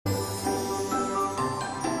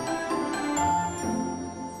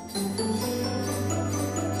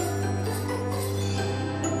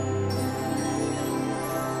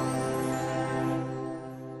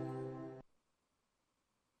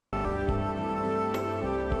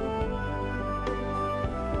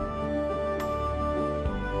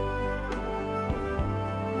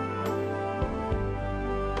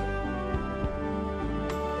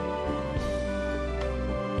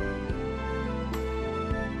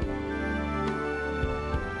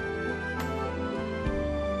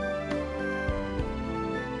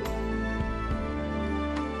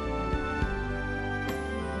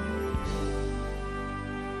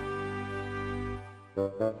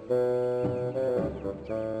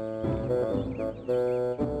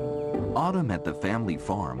Autumn at the family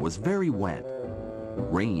farm was very wet.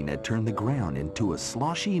 Rain had turned the ground into a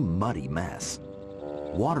sloshy, muddy mess.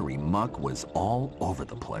 Watery muck was all over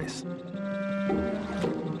the place.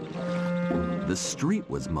 The street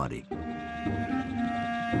was muddy.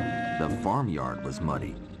 The farmyard was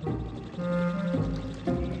muddy.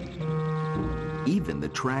 Even the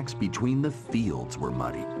tracks between the fields were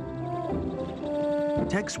muddy.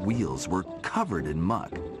 Tech's wheels were covered in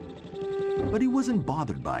muck, but he wasn't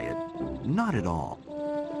bothered by it, not at all.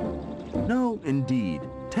 No, indeed,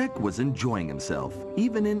 Tech was enjoying himself,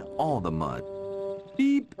 even in all the mud.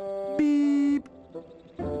 Beep, beep.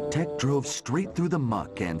 Tech drove straight through the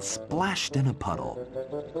muck and splashed in a puddle.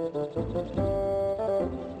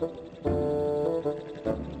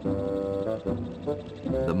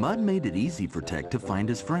 The mud made it easy for Tech to find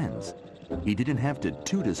his friends. He didn't have to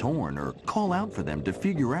toot his horn or call out for them to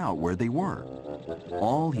figure out where they were.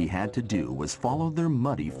 All he had to do was follow their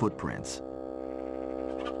muddy footprints.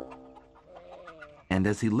 And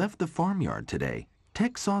as he left the farmyard today,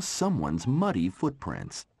 Tech saw someone's muddy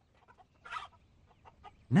footprints.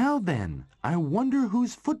 Now then, I wonder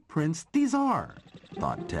whose footprints these are,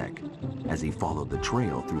 thought Tech, as he followed the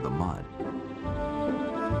trail through the mud.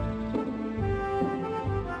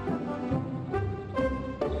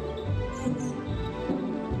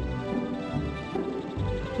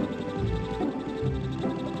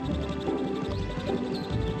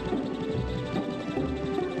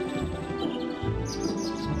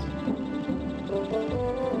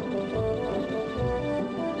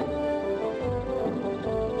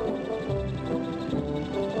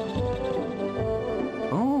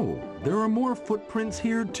 There are more footprints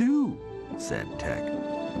here too, said Tech.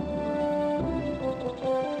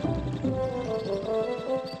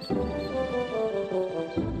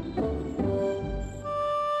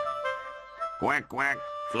 Quack, quack,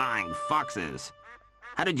 flying foxes.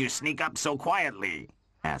 How did you sneak up so quietly?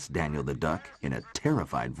 Asked Daniel the Duck in a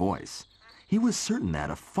terrified voice. He was certain that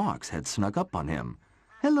a fox had snuck up on him.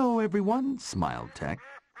 Hello, everyone, smiled Tech.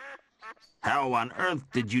 How on earth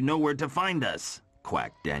did you know where to find us?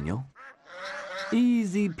 Quacked Daniel.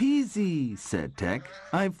 Easy peasy, said Tech.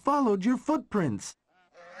 I've followed your footprints.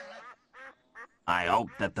 I hope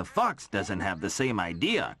that the fox doesn't have the same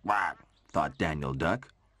idea, quack, thought Daniel Duck,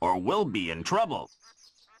 or we'll be in trouble.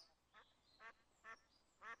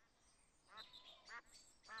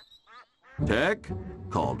 Tech,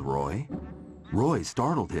 called Roy. Roy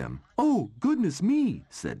startled him. Oh, goodness me,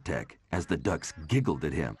 said Tech, as the ducks giggled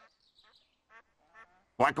at him.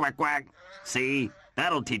 Quack, quack, quack. See,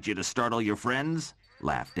 that'll teach you to startle your friends,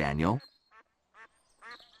 laughed Daniel.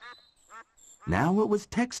 Now it was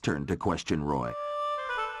Tech's turn to question Roy.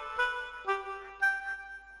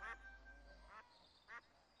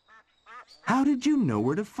 How did you know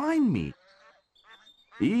where to find me?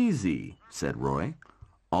 Easy, said Roy.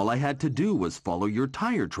 All I had to do was follow your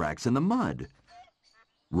tire tracks in the mud.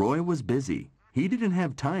 Roy was busy. He didn't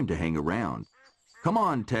have time to hang around. Come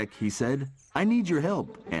on, Tech, he said. I need your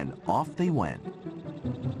help. And off they went.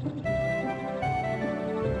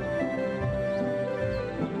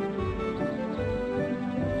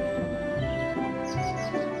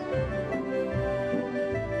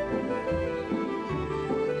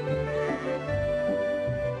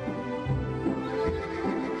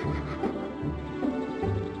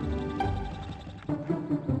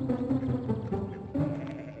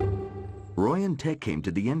 Roy and Tech came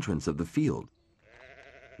to the entrance of the field.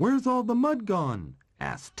 Where's all the mud gone?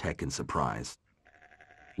 Asked Tech in surprise.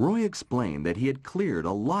 Roy explained that he had cleared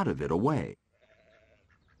a lot of it away.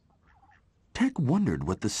 Tech wondered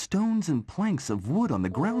what the stones and planks of wood on the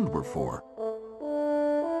ground were for.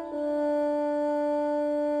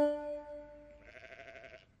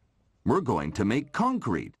 We're going to make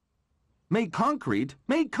concrete. Make concrete?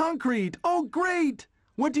 Make concrete! Oh, great!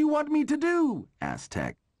 What do you want me to do? Asked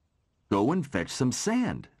Tech. Go and fetch some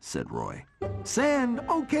sand, said Roy. Sand?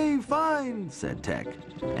 Okay, fine, said Tech.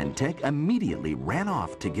 And Tech immediately ran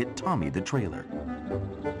off to get Tommy the trailer.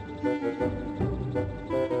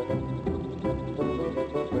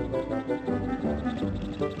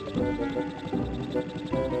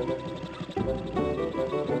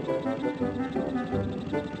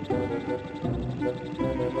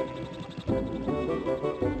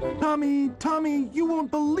 Tommy, you won't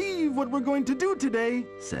believe what we're going to do today,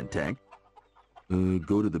 said Tech.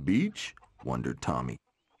 Go to the beach? Wondered Tommy.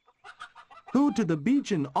 Go to the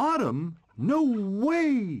beach in autumn? No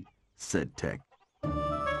way, said Tech.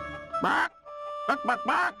 Bark! Bark, bark,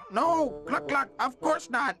 bark! No! Cluck, cluck! Of course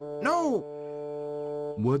not!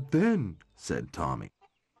 No! What then? Said Tommy.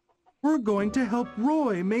 We're going to help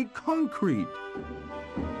Roy make concrete.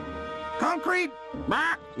 Concrete?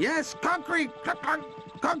 Bah, yes, concrete.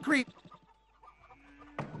 Concrete.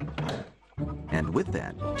 And with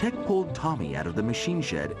that, Tech pulled Tommy out of the machine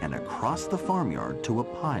shed and across the farmyard to a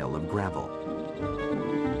pile of gravel.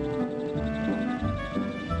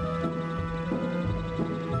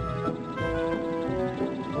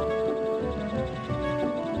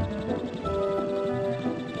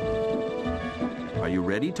 Are you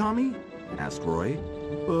ready, Tommy? Asked Roy.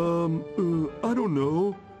 I don't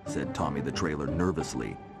know, said Tommy the trailer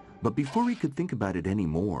nervously. But before he could think about it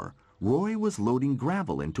anymore, Roy was loading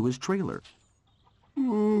gravel into his trailer.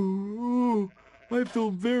 I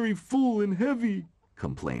feel very full and heavy,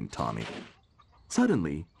 complained Tommy.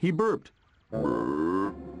 Suddenly, he burped.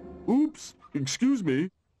 Oops, excuse me.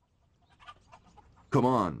 Come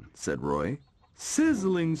on, said Roy.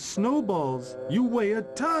 Sizzling snowballs. You weigh a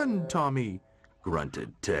ton, Tommy,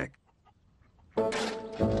 grunted Tech.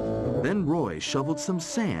 Then Roy shoveled some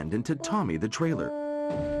sand into Tommy the trailer.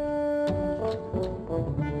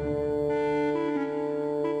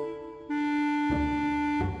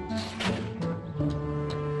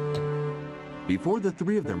 Before the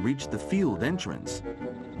three of them reached the field entrance,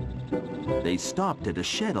 they stopped at a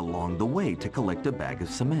shed along the way to collect a bag of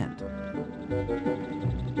cement.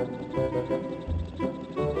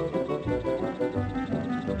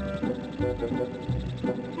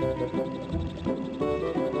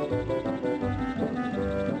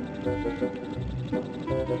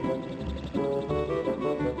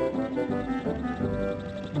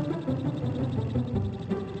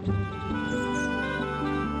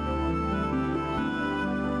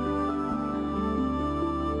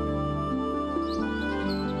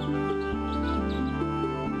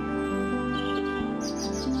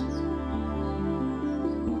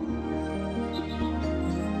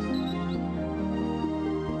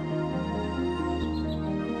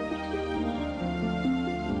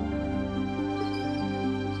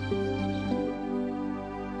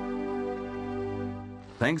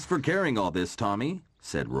 Thanks for carrying all this, Tommy,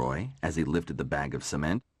 said Roy as he lifted the bag of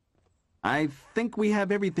cement. I think we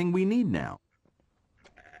have everything we need now.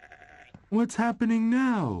 What's happening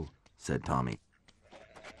now? Said Tommy.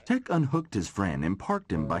 Tech unhooked his friend and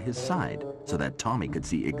parked him by his side so that Tommy could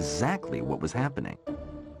see exactly what was happening.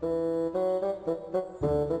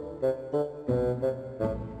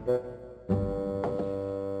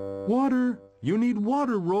 Water! You need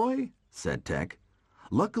water, Roy, said Tech.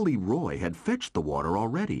 Luckily, Roy had fetched the water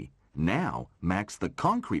already. Now, Max the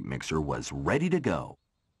concrete mixer was ready to go.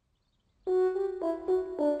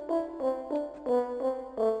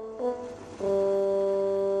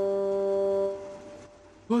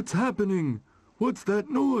 What's happening? What's that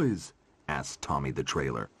noise? Asked Tommy the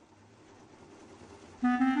trailer.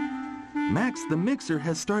 Max the mixer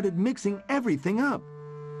has started mixing everything up.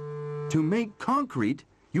 To make concrete,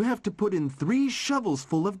 you have to put in 3 shovels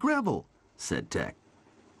full of gravel, said Tech.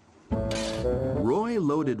 Roy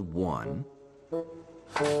loaded 1,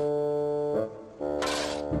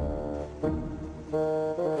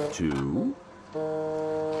 2,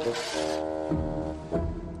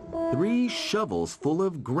 3 shovels full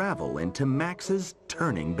of gravel into Max's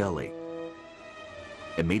turning belly.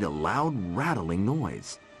 It made a loud rattling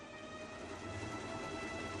noise.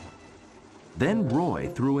 Then Roy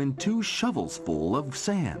threw in 2 shovels full of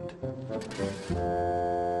sand.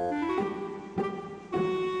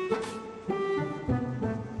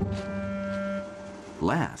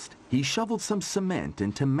 Last, he shoveled some cement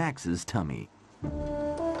into Max's tummy.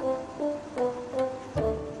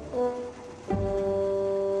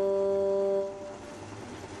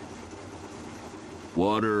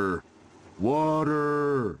 Water!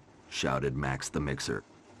 Water! Shouted Max the mixer.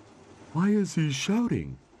 Why is he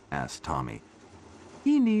shouting? Asked Tommy.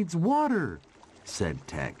 He needs water, said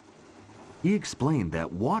Tech. He explained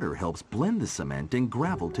that water helps blend the cement and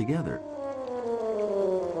gravel together.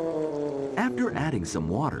 After adding some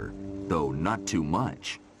water, though not too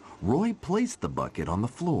much, Roy placed the bucket on the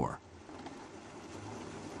floor.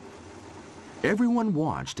 Everyone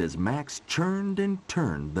watched as Max churned and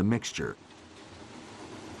turned the mixture.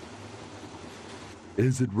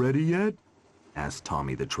 Is it ready yet? Asked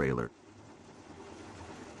Tommy the trailer.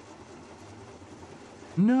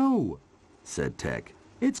 No, said Tech.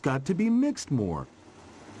 It's got to be mixed more.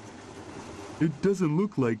 It doesn't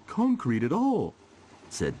look like concrete at all,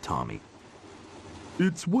 said Tommy.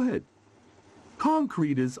 It's wet.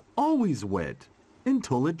 Concrete is always wet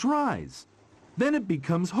until it dries. Then it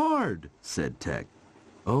becomes hard, said Tech.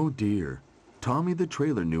 Oh dear, Tommy the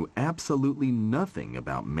trailer knew absolutely nothing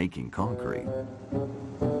about making concrete.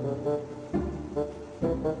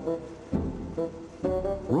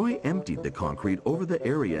 Roy emptied emptied the concrete over the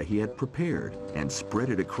area he had prepared and spread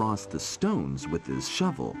it across the stones with his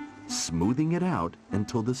shovel, smoothing it out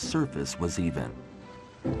until the surface was even.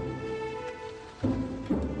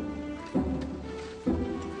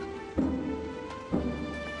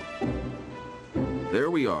 There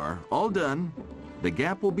we are, all done. The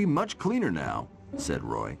gap will be much cleaner now, said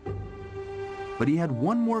Roy. But he had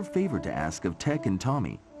one more favor to ask of Teck and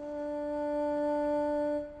Tommy.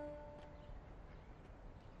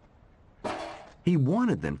 He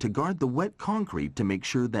wanted them to guard the wet concrete to make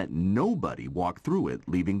sure that nobody walked through it,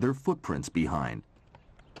 leaving their footprints behind.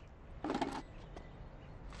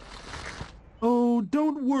 Oh,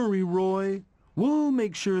 don't worry, Roy. We'll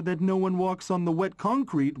make sure that no one walks on the wet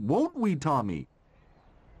concrete, won't we, Tommy?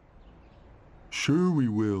 Sure we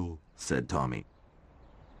will, said Tommy.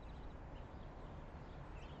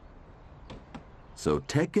 So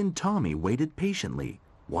Teck and Tommy waited patiently,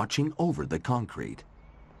 watching over the concrete.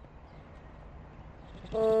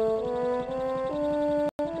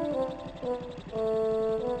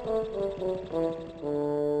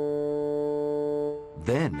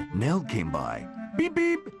 Then Nell came by. Beep,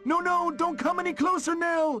 beep! No, no, don't come any closer,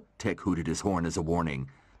 Nell! Teck hooted his horn as a warning.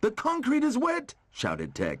 The concrete is wet!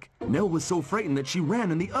 Shouted Teck. Nell was so frightened that she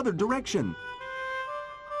ran in the other direction.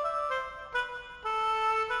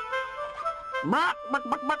 Bark, bark,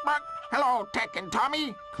 bark, bark, bark. Hello, Teck and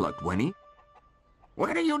Tommy. Clucked Winnie.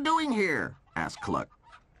 What are you doing here? Asked Cluck.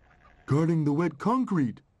 Guarding the wet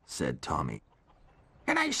concrete, said Tommy.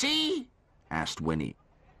 Can I see? Asked Winnie.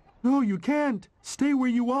 No, you can't. Stay where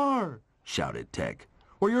you are, shouted Teck,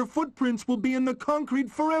 or your footprints will be in the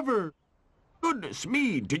concrete forever. Goodness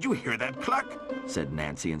me, did you hear that, Cluck? Said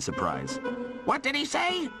Nancy in surprise. What did he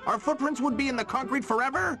say? Our footprints would be in the concrete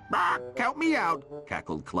forever? Bark, count me out,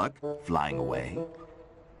 cackled Cluck, flying away.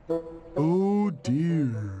 Oh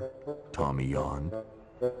dear, Tommy yawned.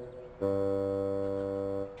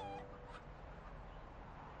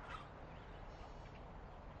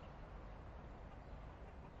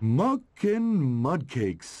 Muck and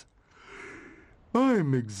mudcakes.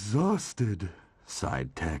 I'm exhausted,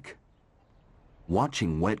 sighed Teck.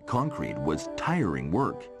 Watching wet concrete was tiring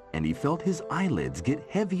work, and he felt his eyelids get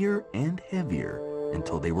heavier and heavier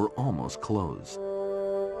until they were almost closed.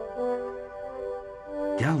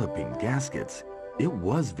 Galloping gaskets. It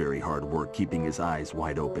was very hard work keeping his eyes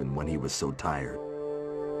wide open when he was so tired.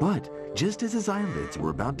 But just as his eyelids were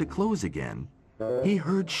about to close again, he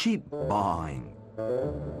heard sheep baaing.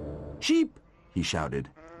 Sheep, he shouted,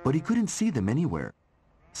 but he couldn't see them anywhere.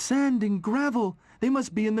 Sand and gravel, they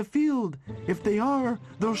must be in the field. If they are,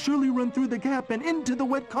 they'll surely run through the gap and into the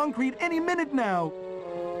wet concrete any minute now.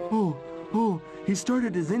 Oh, he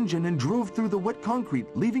started his engine and drove through the wet concrete,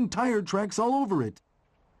 leaving tire tracks all over it.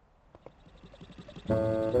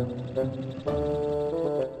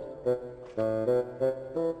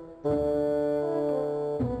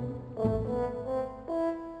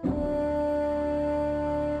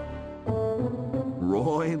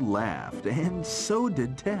 Roy laughed, and so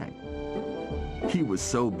did Teck. He was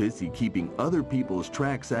so busy keeping other people's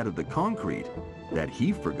tracks out of the concrete that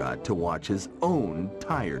he forgot to watch his own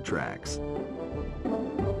tire tracks.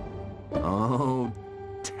 Oh,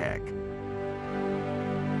 Teck.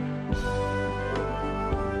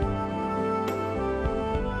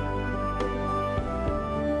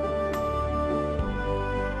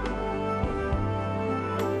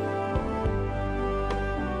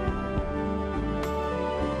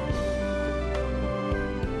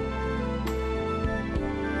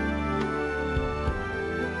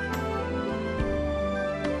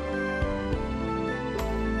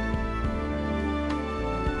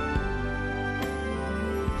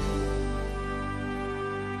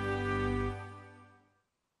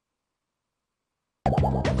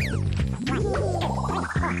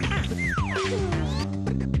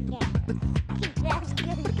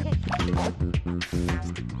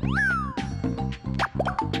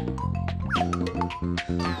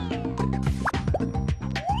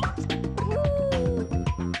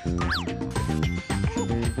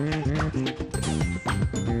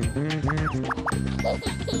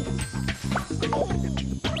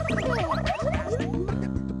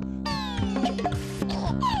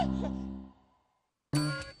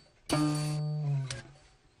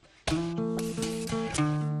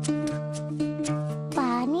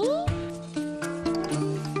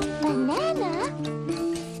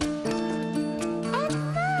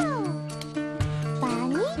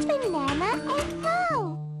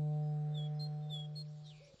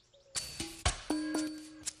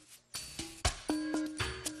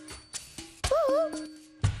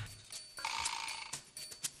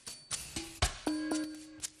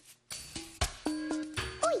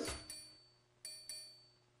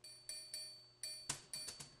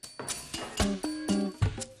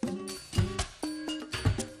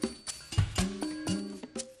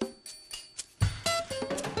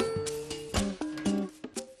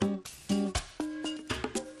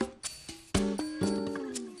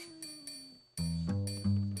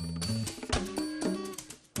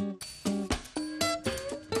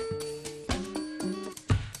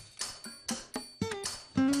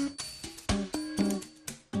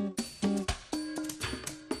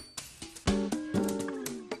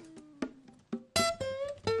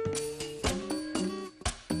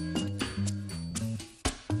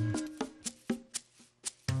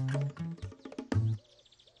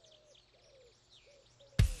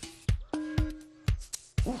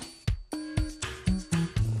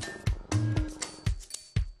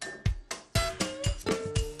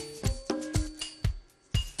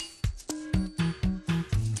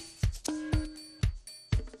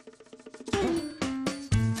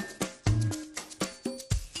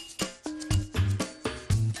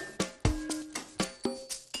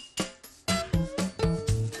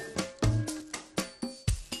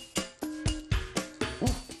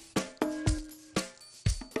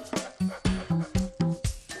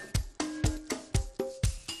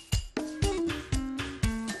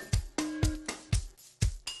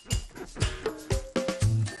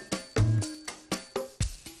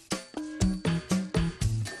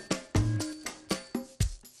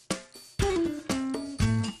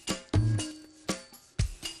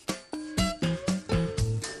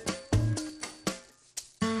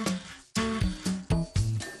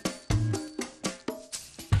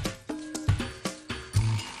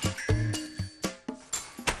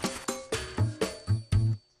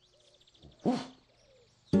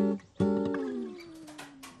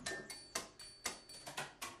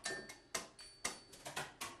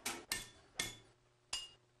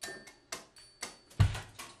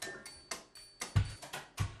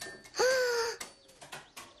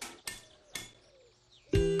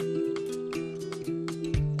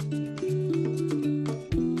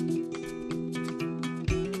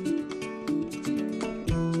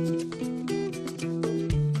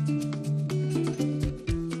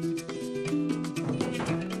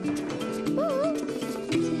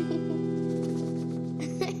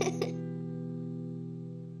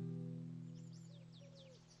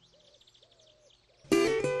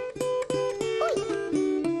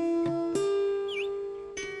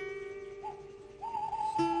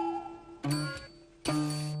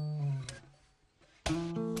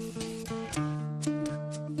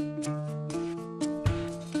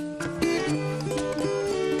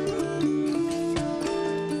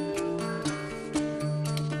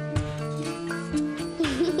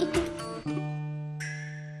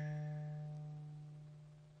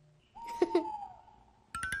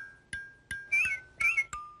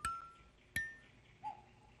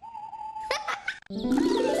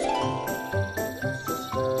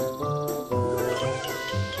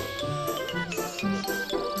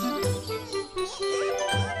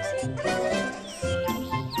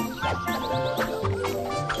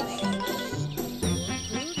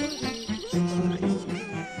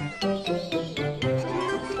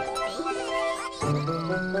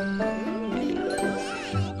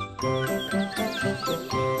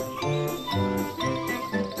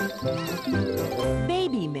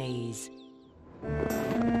 Baby maze.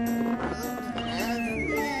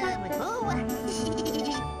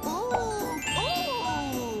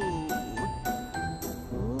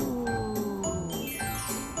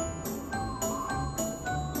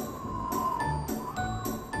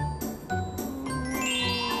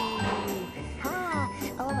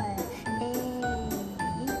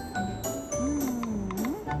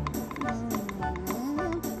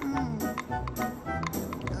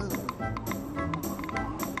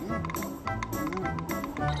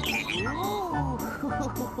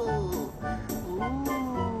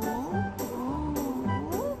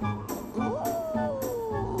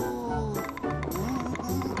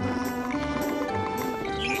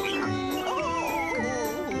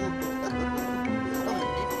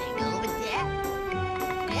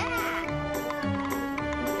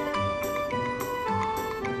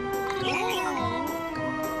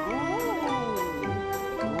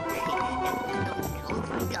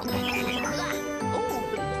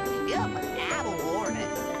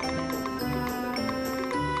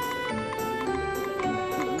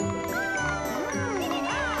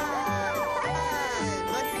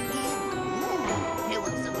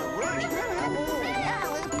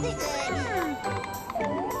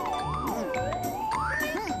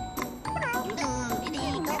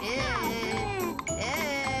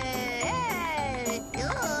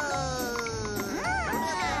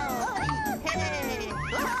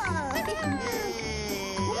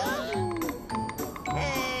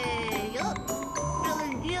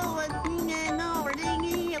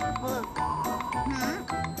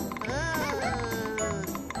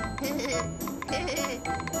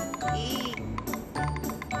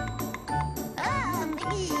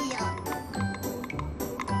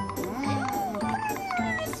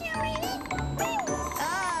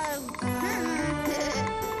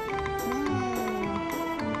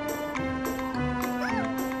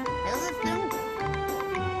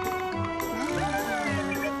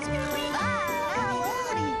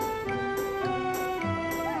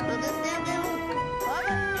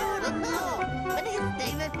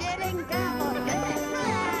 Getting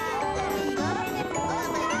down.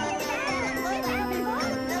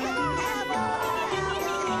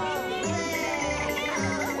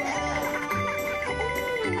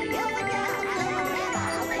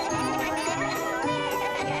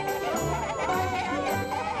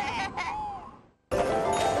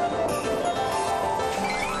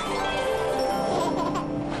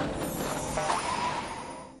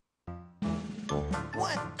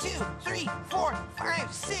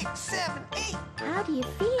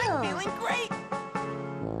 I'm feeling great.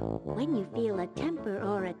 When you feel a temper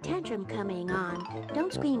or a tantrum coming on,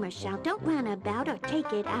 don't scream or shout, don't run about or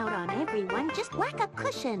take it out on everyone. Just whack a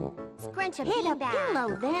cushion. Scrunch a Hit a beanbag.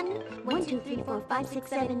 pillow then. 1, 2, 3, 4, 5, 6,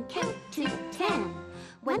 7, count to 10.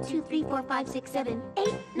 1, 2, 3, 4, 5, 6, 7,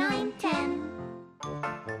 8, 9, 10.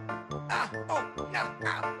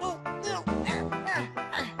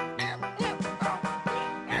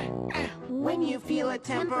 When you feel a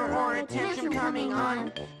temper or a tantrum coming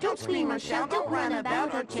on, don't scream or shout, don't run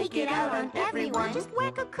about or take it out on everyone. Just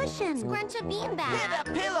whack a cushion. Scrunch a beanbag. Hit a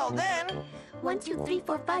pillow then. 1, 2, 3,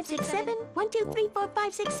 4, 5, 6, 7. 1, 2, 3, 4,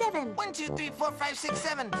 5, 6, 7. 1, 2, 3, 4, 5, 6,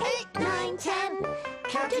 7, 8, 9, 10.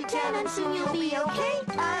 Count to 10 and soon you'll be okay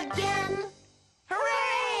again.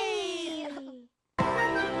 Hooray!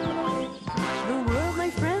 The world, my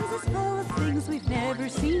friends, is full of things we've never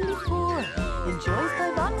seen before. In Joy's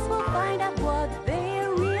Toy Box, we'll find out what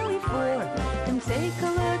they're really for. Come take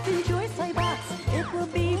a look in Joy's Toy Box. It will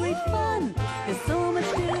be great fun. There's so much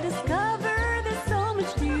to discover. There's so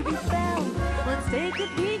much to be found. Let's take a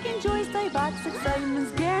peek in Joy's Toy Box.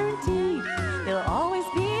 Excitement's guaranteed. There'll always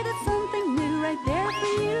be that something new right there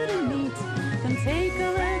for you to meet. Come take a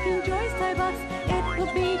look in Joy's Toy Box. It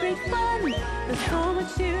will be great fun. There's so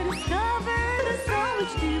much to discover. There's so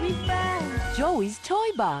much to be found. Joey's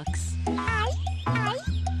Toy Box.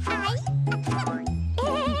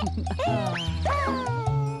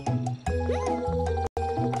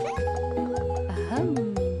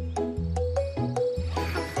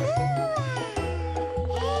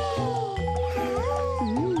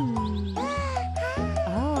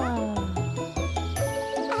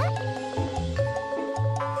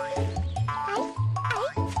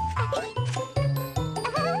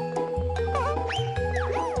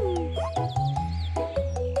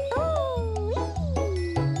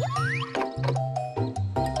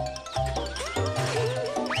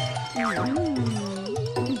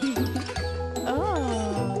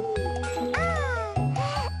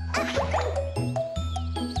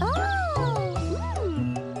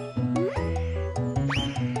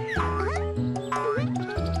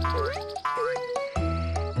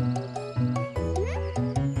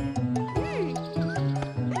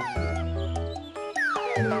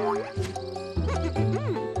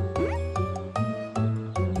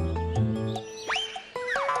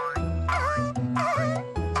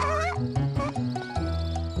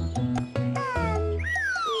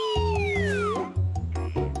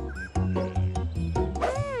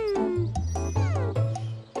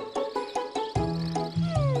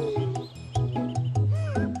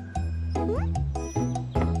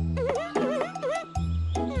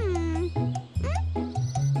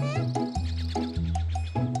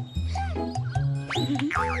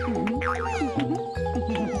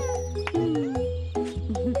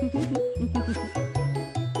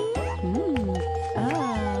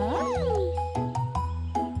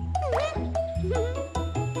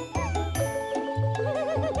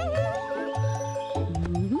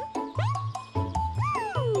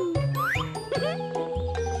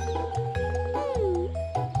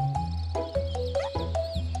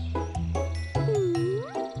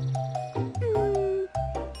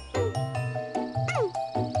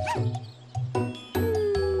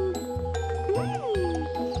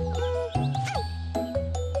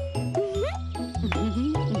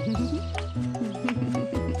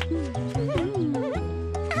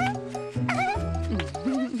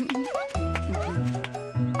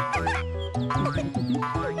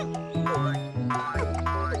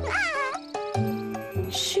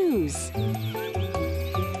 Shoes.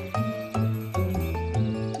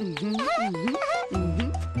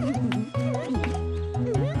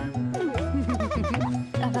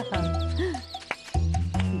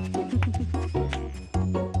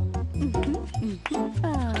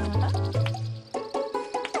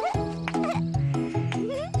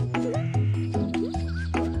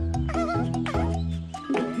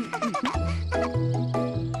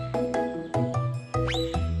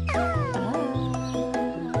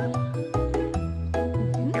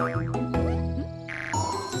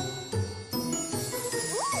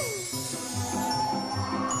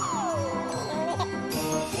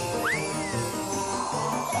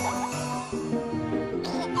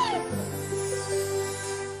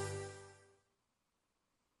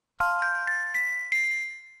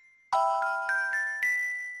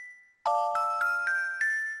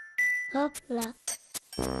 Hopla.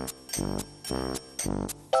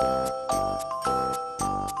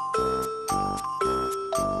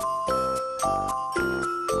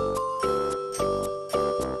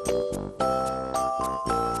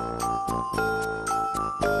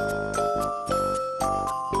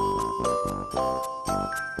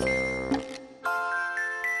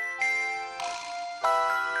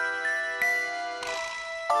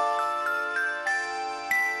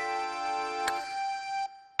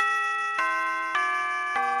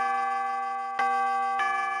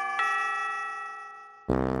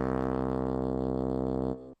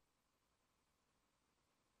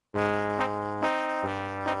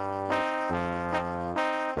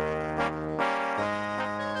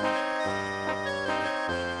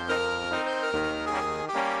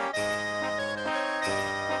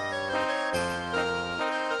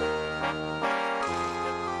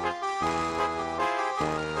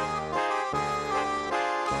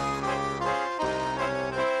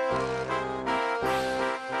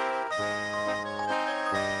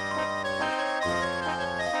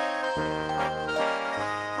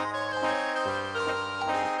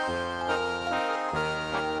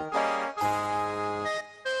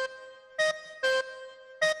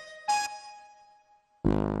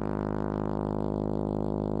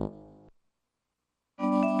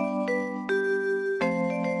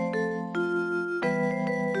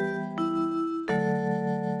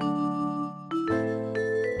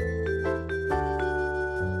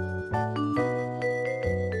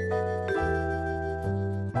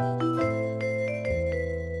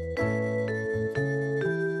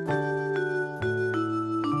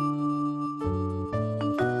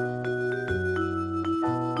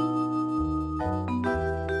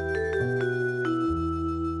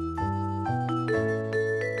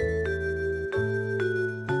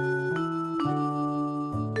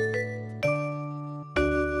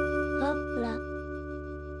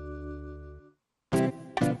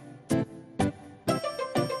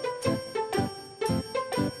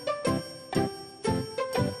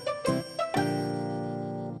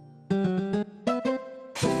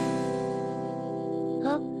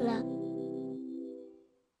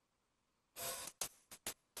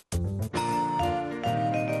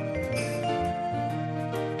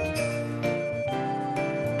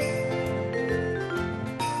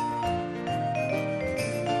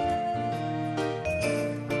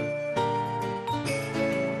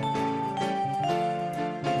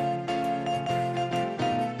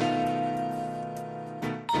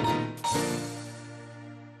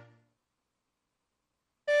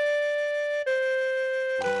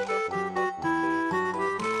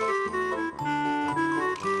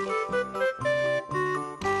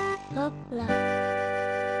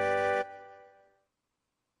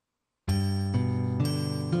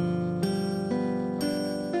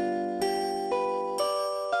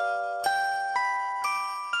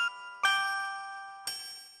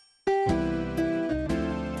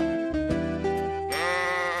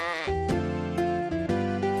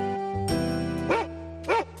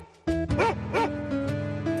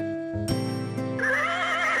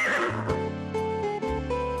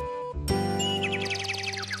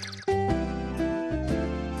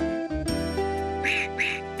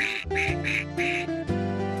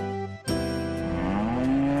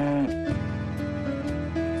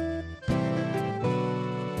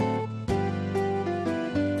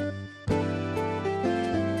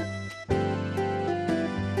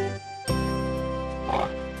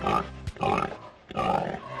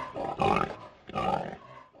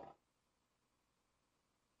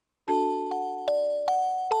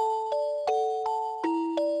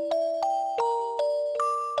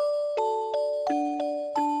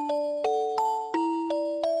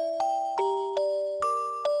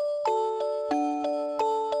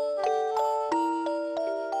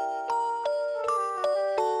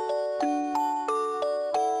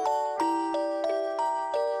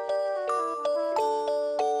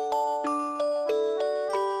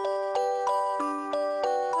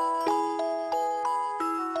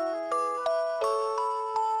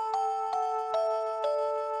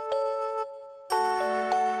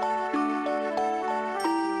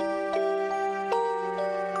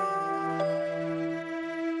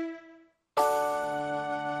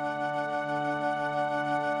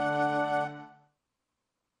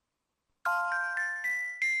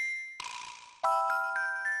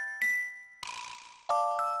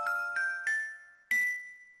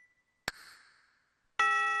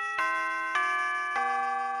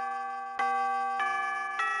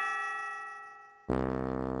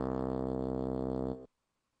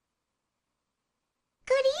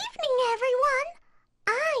 Good evening, everyone.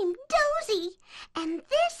 I'm Dozy, and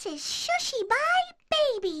this is Shushy by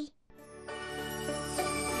Baby.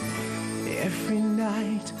 Every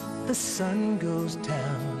night the sun goes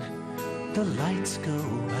down, the lights go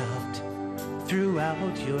out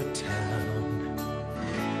throughout your town.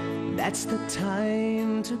 That's the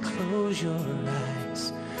time to close your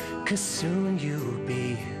eyes, 'cause soon you'll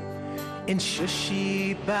be in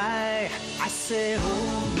Shushy by. I say,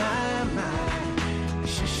 oh my,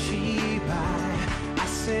 Shushy by. I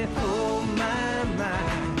say, oh my,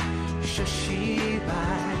 Shushy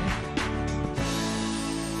by.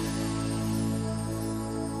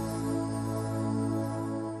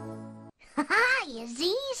 Hi,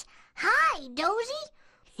 Aziz. Hi, Dozy.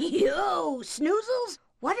 Yo, Snoozles.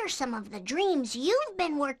 What are some of the dreams you've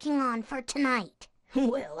been working on for tonight?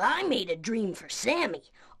 Well, I made a dream for Sammy,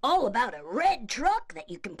 all about a red truck that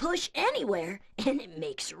you can push anywhere, and it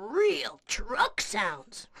makes real truck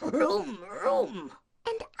sounds. Vroom, vroom.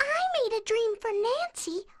 And I made a dream for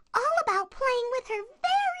Nancy, all about playing with her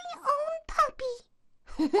very own puppy.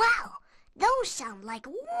 Wow, those sound like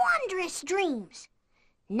wondrous dreams.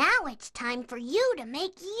 Now it's time for you to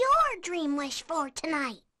make your dream wish for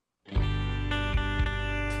tonight.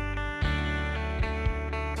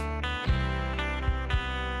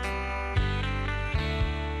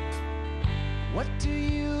 What do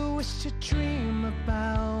you wish to dream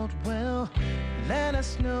about? Well, let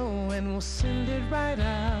us know and we'll send it right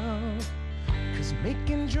out. 'Cause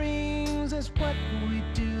making dreams is what we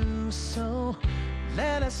do. So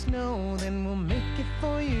let us know, then we'll make it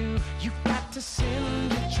for you. You got to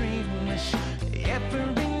send your dream wish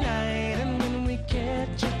every night. And when we get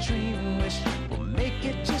your dream wish, we'll make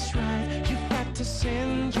it just right. You got to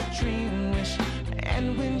send your dream wish.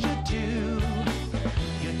 And when you do,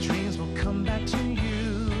 your dreams will come back to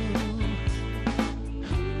you.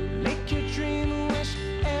 Make your dream wish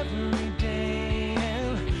every day,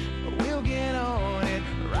 and we'll get on it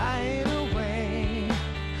right away.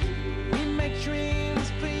 We make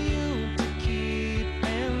dreams for you to keep,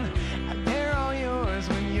 and they're all yours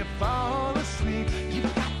when you fall asleep. You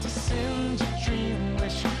got to send your dream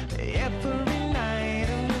wish every night,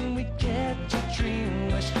 and when we get your dream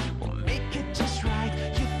wish, we'll make it just right.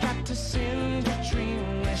 You got to send your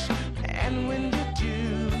dream wish, and when you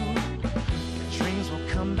do, your dreams will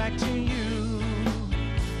come back to you.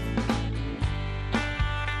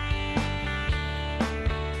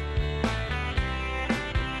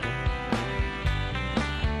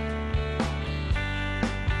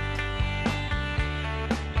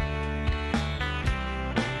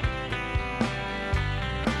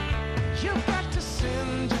 You got to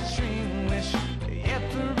send your dream wish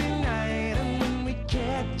every night, and when we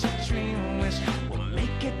get your dream wish, we'll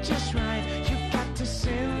make it just right. You got to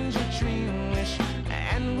send your dream wish,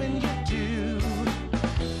 and when you do,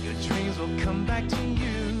 your dreams will come back to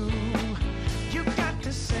you. You got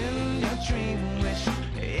to send your dream wish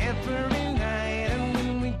every night, and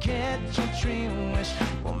when we get your dream wish,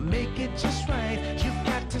 we'll make it just right. You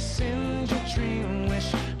got to send your dream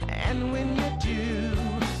wish, and when you do,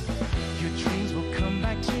 your dreams will come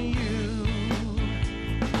back to you.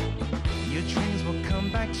 Your dreams will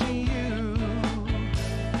come back to you.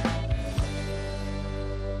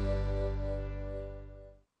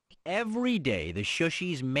 Every day, the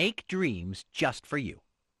Shushies make dreams just for you.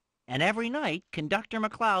 And every night, Conductor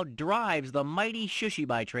McCloud drives the mighty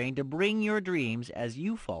Shushiby train to bring your dreams as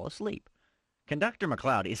you fall asleep. Conductor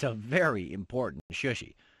McCloud is a very important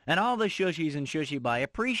Shushie, and all the Shushies in Shushiby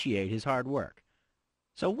appreciate his hard work.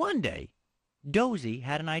 So one day, Dozy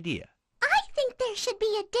had an idea. I think there should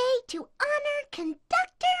be a day to honor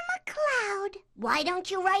Conductor McCloud. Why don't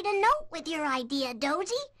you write a note with your idea,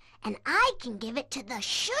 Dozy? And I can give it to the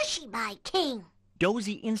Shushiby King.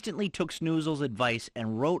 Dozy instantly took Snoozle's advice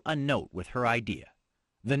and wrote a note with her idea.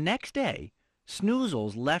 The next day,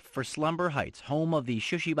 Snoozles left for Slumber Heights, home of the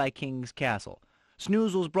Shushiby King's castle.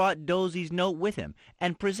 Snoozles brought Dozy's note with him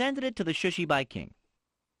and presented it to the Shushiby King.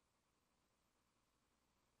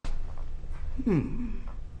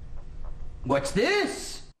 What's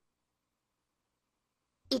this?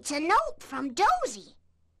 It's a note from Dozy.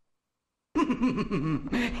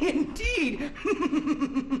 Indeed!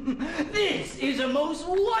 This is a most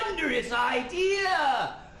wondrous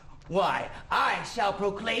idea! Why, I shall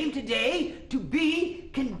proclaim today to be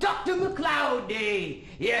Conductor McCloud Day!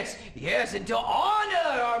 Yes, yes, and to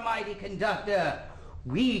honor our mighty conductor,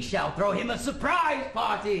 we shall throw him a surprise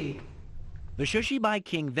party! The Shushiby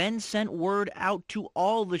King then sent word out to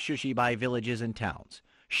all the Shushiby villages and towns.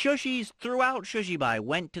 Shushies throughout Shushiby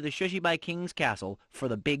went to the Shushiby King's castle for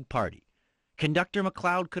the big party. Conductor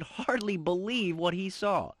McCloud could hardly believe what he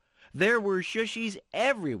saw. There were Shushies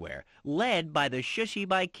everywhere, led by the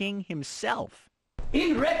Shushiby King himself.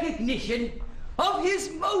 In recognition of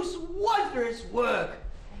his most wondrous work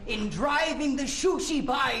in driving the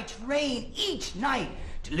Shushiby train each night,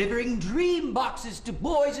 delivering dream boxes to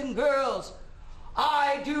boys and girls,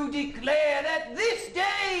 I do declare that this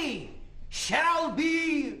day shall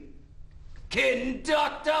be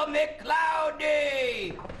Conductor McCloud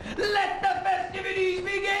Day! Let the festivities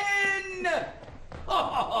begin!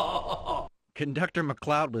 Conductor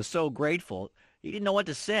McCloud was so grateful, he didn't know what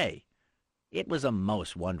to say. It was a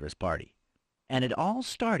most wondrous party, and it all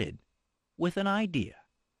started with an idea.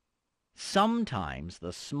 Sometimes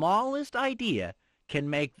the smallest idea can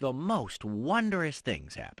make the most wondrous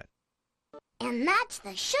things happen. And that's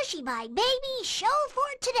the Shushy by Baby show for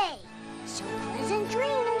today. So pleasant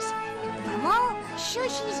dreams, and from all the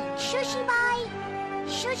Shushies and Shushy by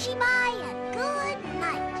a good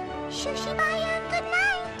night. Shushy by a good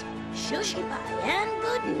night. Shushy bye and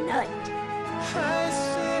good night. I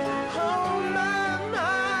said, oh my,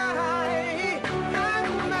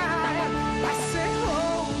 I said,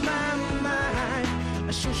 oh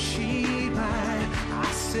my, shushy bye.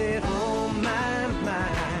 I said, oh my,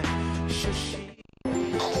 shushy.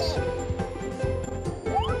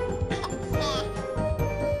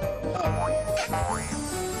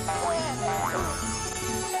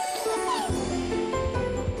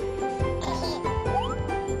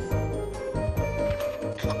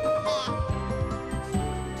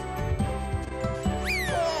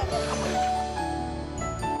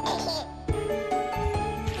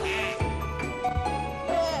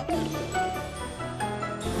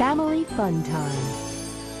 Family Fun Time.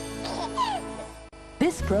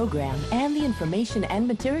 This program and the information and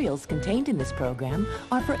materials contained in this program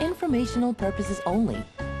are for informational purposes only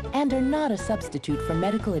and are not a substitute for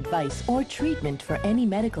medical advice or treatment for any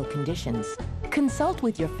medical conditions. Consult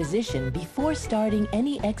with your physician before starting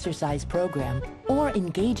any exercise program or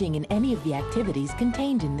engaging in any of the activities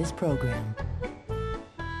contained in this program.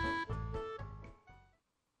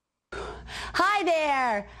 Hi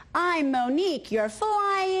there, I'm Monique, your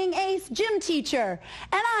flying ace gym teacher,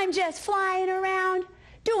 and I'm just flying around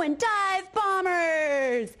doing dive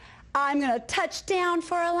bombers. I'm gonna touch down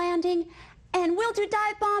for a landing, and we'll do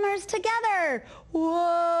dive bombers together.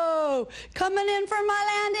 Whoa, coming in for my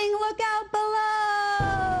landing, look out below.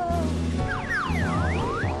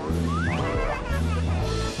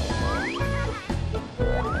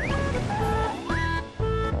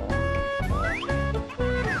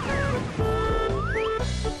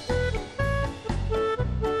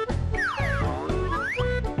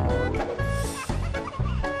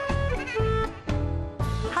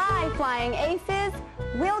 Flying aces,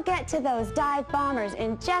 we'll get to those dive bombers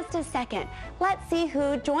in just a second. Let's see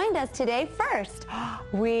who joined us today first.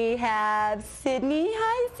 We have Sydney.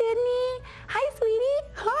 Hi, Sydney. Hi, sweetie.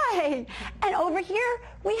 Hi. And over here,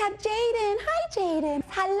 we have Jaden. Hi, Jaden.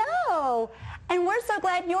 Hello. And we're so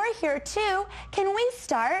glad you're here too. Can we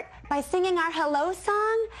start by singing our hello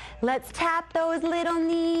song? Let's tap those little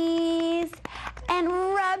knees and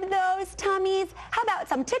rub those tummies. How about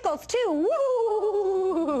some tickles too?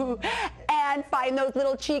 Woo! And find those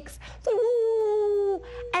little cheeks. Woo!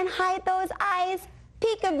 And hide those eyes.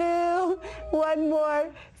 Peekaboo. One more.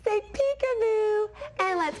 Say peekaboo.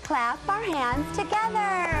 And let's clap our hands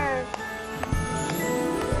together.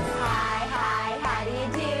 Hi, hi, how do you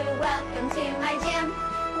do? Welcome to my gym.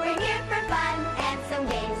 We're here for fun and some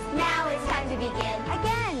games. Now it's time to begin.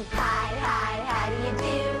 Again. Hi, hi, how do you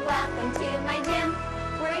do? Welcome to my gym.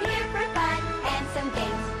 We're here for fun and some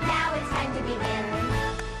games. Now it's time to begin.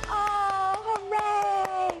 Oh,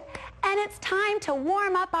 hooray! And it's time to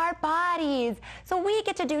warm up our bodies. So we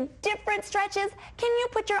get to do different stretches. Can you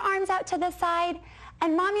put your arms out to the side?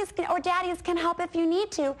 And mommies or daddies can help if you need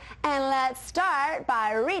to. And let's start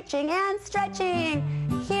by reaching and stretching.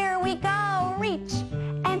 Here we go. Reach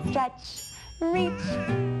and stretch. Reach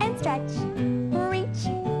and stretch. Reach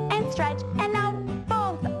and stretch. And now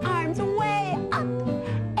both arms way up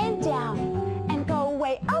and down. And go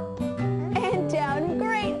way up and down.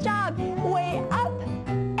 Great job. Way up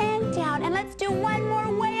and down. And let's do one more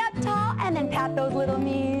way up tall. And then pat those little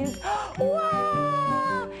knees.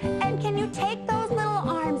 Wow! And can you take those little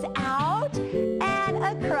arms out and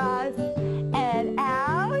across and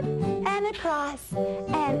out and across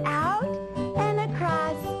and out and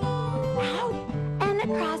across, out and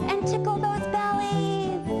across, and tickle those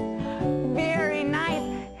bellies. Very nice.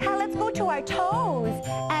 Now let's go to our toes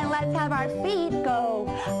and let's have our feet go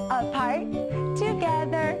apart,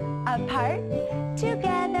 together, apart,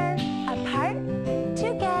 together, apart,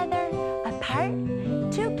 together, apart,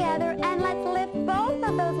 together, and let's lift both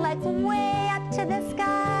of those legs way up to the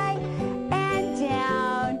sky and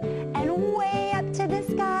down, and way up to the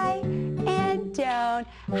sky and down.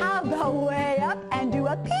 How about way up and do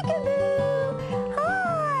a peekaboo?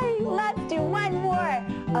 Hi, let's do one more.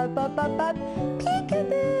 Up, up, up, up,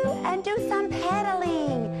 peekaboo, and do some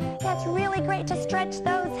pedaling. That's really great to stretch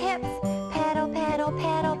those hips. Pedal, pedal,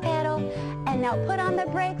 pedal, pedal, and now put on the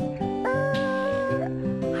brakes.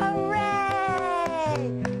 Hooray!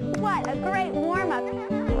 What a great warm-up.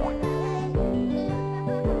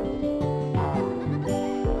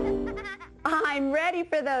 I'm ready ready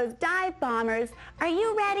for those dive bombers? Are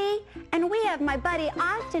you ready? And we have my buddy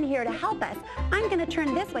Austin here to help us. I'm going to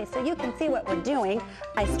turn this way so you can see what we're doing.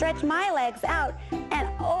 I stretch my legs out, and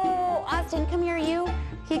oh, Austin, come here, you.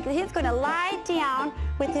 He's going to lie down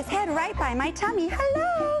with his head right by my tummy.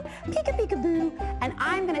 Hello, peek-a-peek-a-boo. And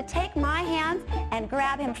I'm going to take my hands and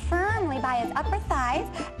grab him firmly by his upper thighs,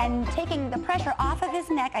 and taking the pressure off of his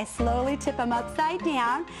neck, I slowly tip him upside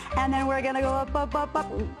down, and then we're going to go up, up, up, up,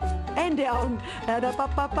 and down, and up,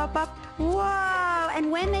 up, up, up, up. Whoa!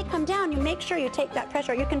 And when they come down, you make sure you take that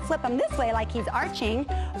pressure. You can flip him this way like he's arching,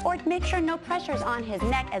 or make sure no pressure's on his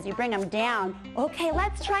neck as you bring him down. Okay,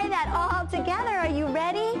 let's try that all together. Are you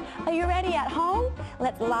ready? Are you ready at home?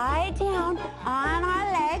 Let's lie down on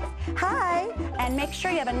our legs, high, and make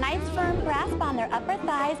sure you have a nice firm grasp on their upper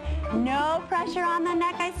thighs. No pressure on the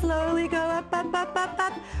neck. I slowly go up, up, up, up,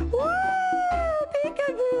 up. Woo!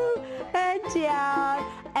 Peekaboo! And down.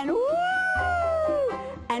 And woo!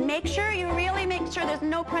 And make sure you really make sure there's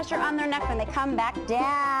no pressure on their neck when they come back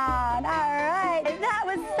down. All right. That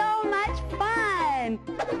was so much fun.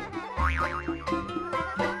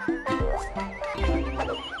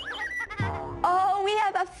 Oh, we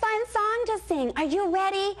have a fun song to sing. Are you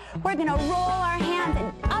ready? We're going to roll our hands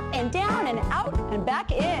and up and down and out and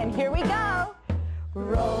back in. Here we go.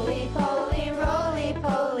 Roly-poly,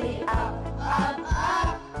 roly-poly, up, up,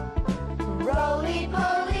 up.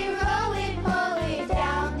 Roly-poly, roly-poly,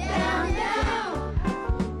 down, down, down.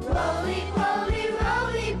 Roly-poly,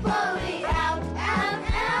 roly-poly, out, out,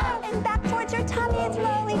 out. And back towards your tummy, it's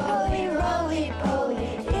roly-poly, roly-poly.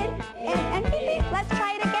 In, and beep, beep. Let's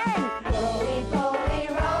try it again. Roly-poly,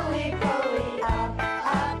 roly-poly, up,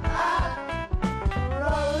 up, up.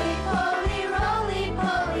 Roly-poly,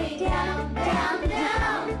 roly-poly, down, down,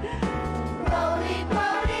 down.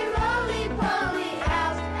 Roly-poly, roly-poly,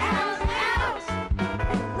 out, out, out.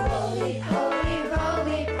 Roly-poly,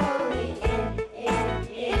 roly-poly, in.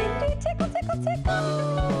 Tickle, tickle, tickle.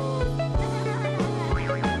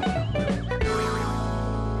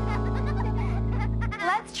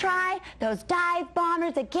 Let's try those dive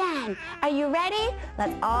bombers again. Are you ready?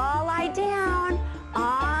 Let's all lie down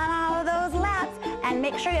on all of those laps and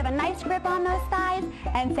make sure you have a nice grip on those thighs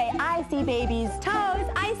and say, I see baby's toes,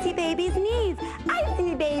 I see baby's knees, I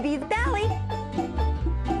see baby's belly.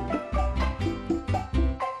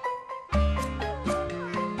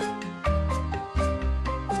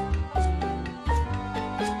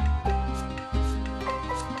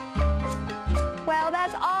 Well,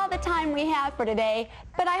 that's all the time we have for today,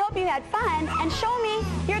 but I hope you had fun, and show me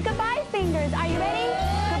your goodbye fingers. Are you ready?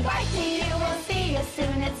 Goodbye to you, we'll see you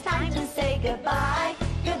soon. It's time to say goodbye.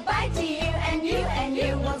 Goodbye to you, and you,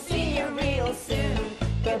 we'll see you real soon.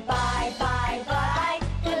 Goodbye, bye, bye.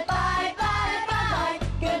 Goodbye, bye, bye.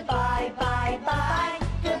 Goodbye, bye, bye.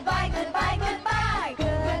 Goodbye, goodbye, goodbye.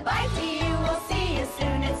 Goodbye to you, we'll see you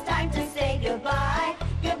soon. It's time to say goodbye.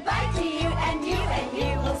 Goodbye to you, and you,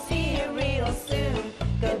 we'll see you real soon.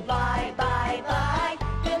 Goodbye, bye, bye.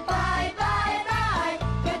 Goodbye, bye, bye.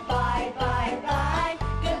 Goodbye, bye, bye.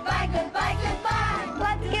 Goodbye, goodbye, goodbye.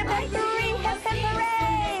 Let's give them 3 hip, hip,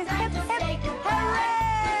 hoorays. Hip, hip,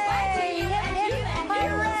 hooray. Hip, hip,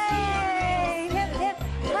 hooray. Hip, hip,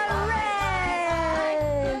 hooray.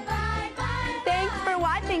 Thanks for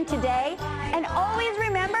watching today. And always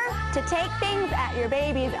remember to take things at your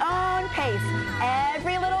baby's own pace.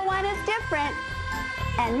 Every little one is different.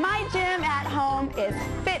 And my gym at home is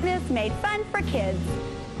fitness made fun for kids.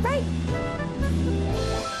 Right?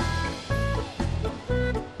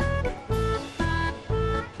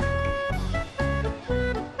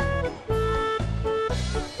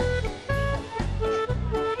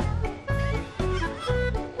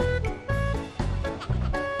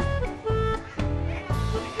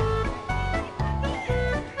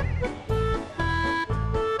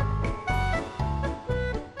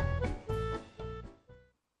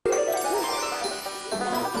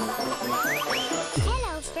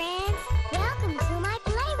 Hello, friends. Welcome to my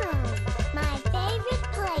playroom. My favorite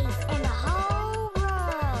place in the whole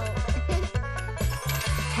world.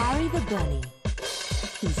 Harry the Bunny.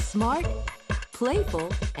 He's smart, playful,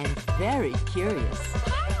 and very curious.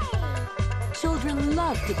 Children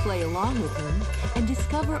love to play along with him and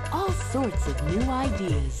discover all sorts of new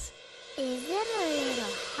ideas. Is it a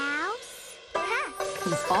little house?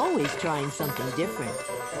 He's always trying something different,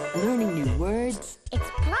 learning new words, It's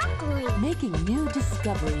broccoli. making new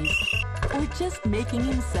discoveries, or just making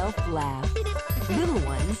himself laugh. Little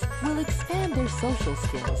ones will expand their social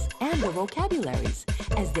skills and their vocabularies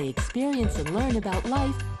as they experience and learn about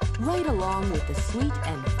life right along with the sweet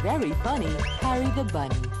and very funny Harry the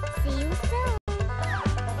Bunny. See you soon.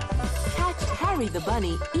 Catch Harry the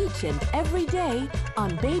Bunny each and every day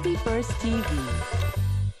on BabyFirst TV.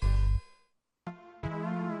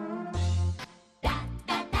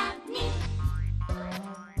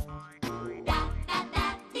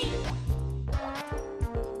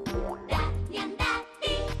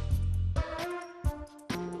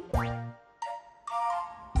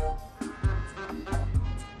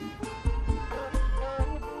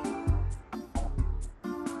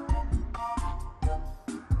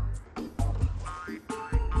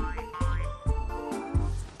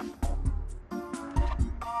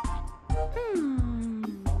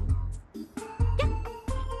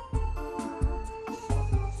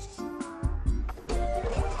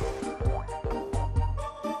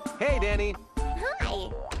 Hey, Danny. Hi.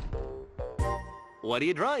 What are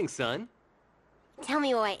you drawing, son? Tell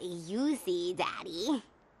me what you see, Daddy.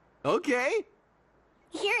 Okay.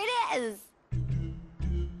 Here it is.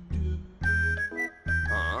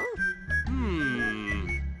 Huh?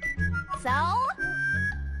 So?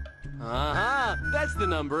 Uh-huh. That's the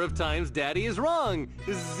number of times Daddy is wrong.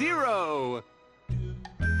 0.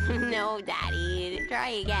 No, Daddy. Try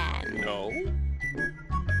again. No.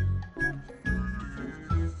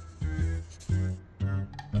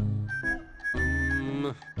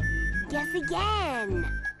 Guess again.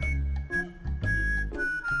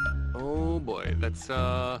 Oh boy, that's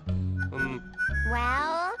Well?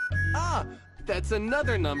 Ah, that's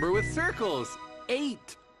another number with circles.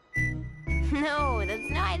 8. No,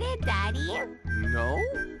 that's not it, Daddy. No?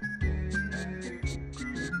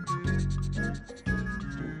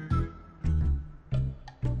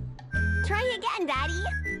 Try again, Daddy.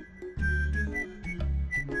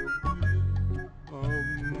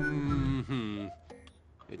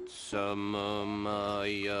 It's,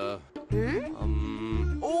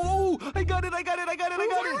 Oh, I got it! Tell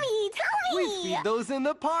me! We feed those in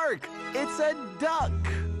the park. It's a duck.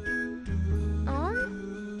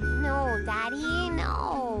 No, Daddy,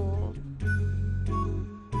 no.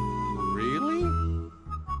 Really?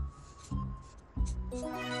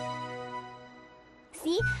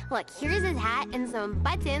 See? Look, here's his hat and some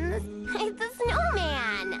buttons. It's a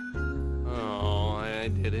snowman. Oh, I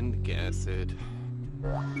didn't guess it.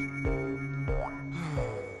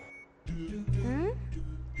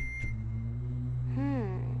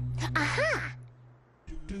 Aha!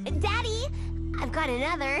 Daddy, I've got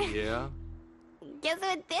another. Yeah? Guess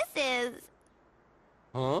what this is?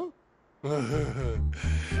 Huh?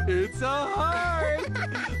 It's a heart!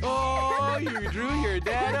 Oh, you drew your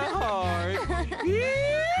dad a heart.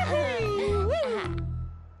 Yee-hoo!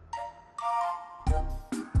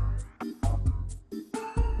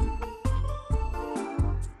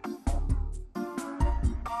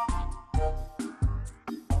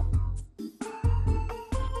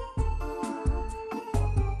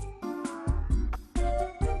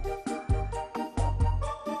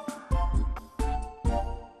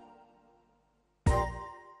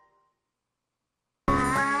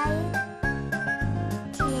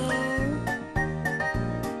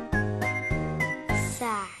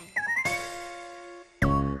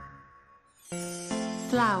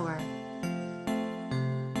 Flower.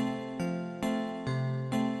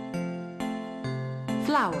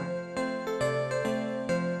 Flower.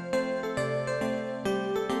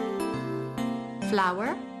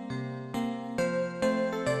 Flower.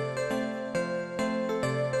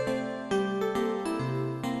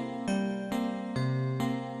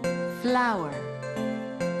 Flower.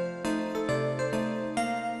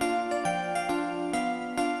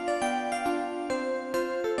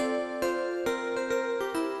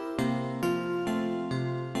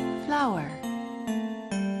 Flower.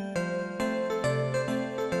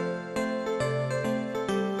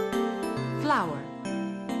 Flower. Flower.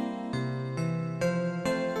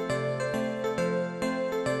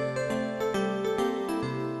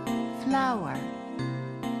 Flower.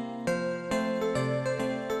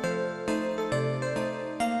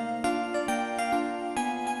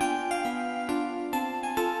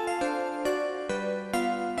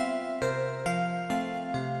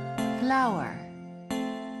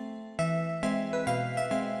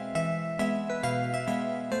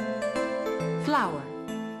 Flower. Flower.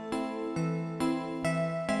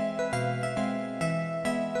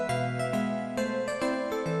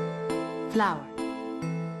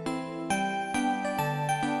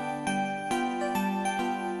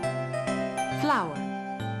 Flower.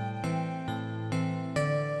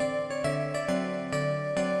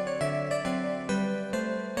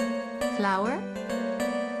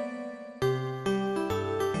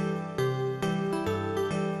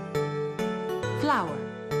 Flower. Flower.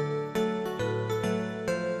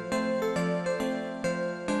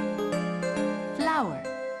 Flower.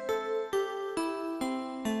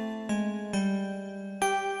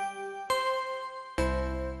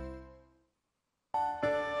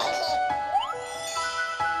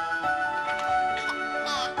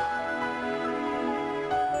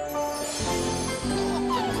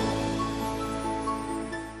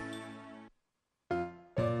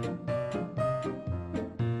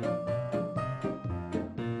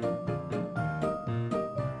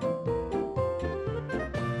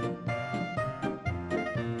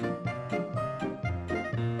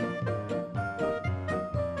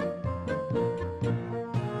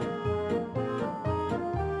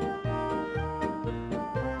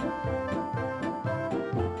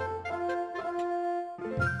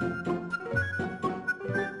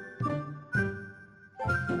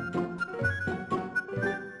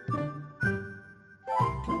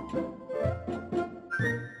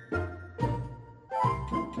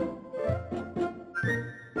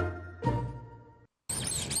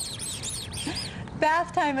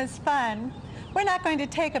 Bath time is fun. We're not going to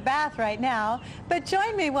take a bath right now, but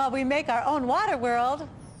join me while we make our own water world.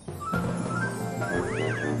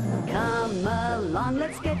 Come along,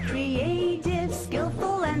 let's get creative,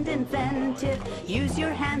 skillful and inventive. Use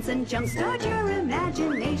your hands and jumpstart your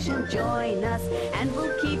imagination. Join us and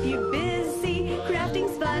we'll keep you busy.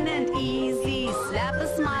 Crafting's fun and easy. Slap a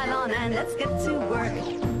smile on and let's get to work.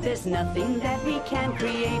 There's nothing that we can't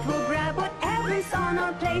create. We'll grab whatever's on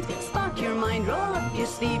our plate. Spark your mind, roll up your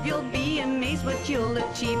sleeve. You'll be amazed what you'll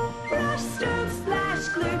achieve. Brush, stroke, splash,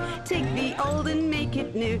 glue. Take the old and make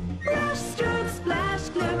it new. Brush, stroke, splash,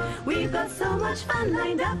 glue. We've got so much fun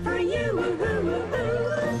lined up for you.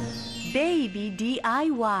 Baby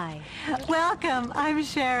DIY. Welcome, I'm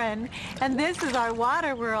Sharon, and this is our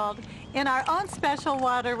water world. In our own special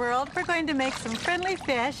water world, we're going to make some friendly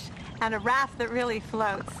fish and a raft that really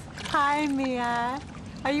floats. Hi, Mia.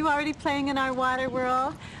 Are you already playing in our water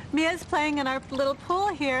world? Mia's playing in our little pool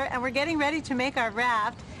here, and we're getting ready to make our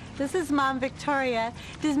raft. This is Mom Victoria.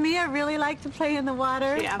 Does Mia really like to play in the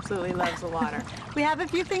water? She absolutely loves the water. We have a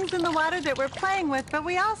few things in the water that we're playing with, but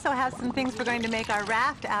we also have some things we're going to make our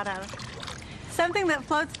raft out of. Something that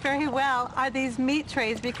floats very well are these meat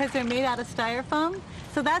trays because they're made out of styrofoam.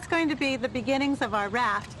 So that's going to be the beginnings of our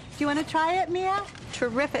raft. Do you want to try it, Mia?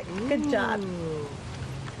 Terrific. Good job.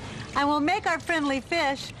 And we'll make our friendly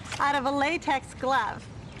fish out of a latex glove.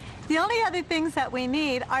 The only other things that we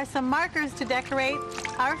need are some markers to decorate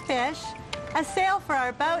our fish, a sail for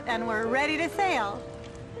our boat, and we're ready to sail.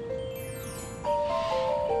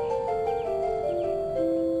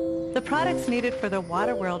 The products needed for the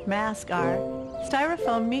Waterworld mask are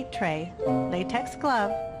styrofoam meat tray, latex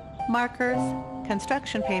glove, markers,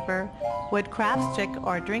 construction paper, wood craft stick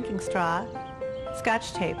or drinking straw,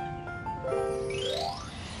 Scotch tape.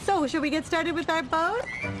 So, should we get started with our boat?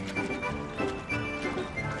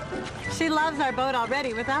 She loves our boat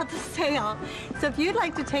already without the sail. So if you'd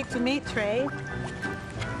like to take the meat tray,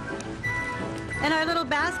 in our little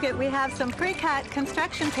basket we have some pre-cut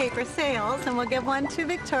construction paper sails, and we'll give one to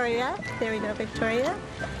Victoria. There we go, Victoria.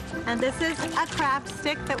 And this is a craft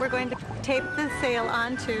stick that we're going to tape the sail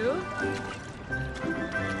onto.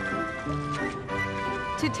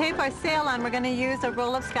 To tape our sail on, we're going to use a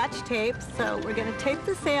roll of Scotch tape. So we're going to tape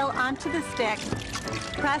the sail onto the stick,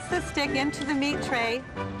 press the stick into the meat tray.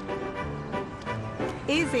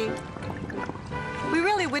 Easy. We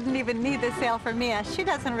really wouldn't even need the sail for Mia. She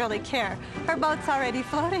doesn't really care. Her boat's already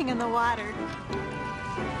floating in the water.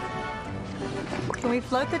 Can we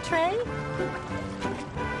float the tray?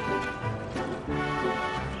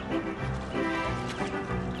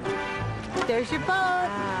 There's your boat,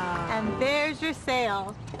 and there's your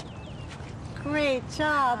sail. Great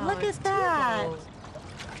job. Look at that.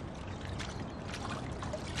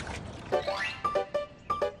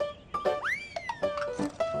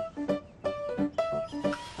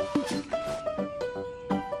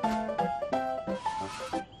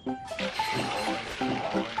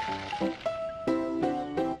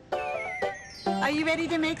 Are you ready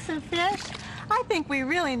to make some fish? I think we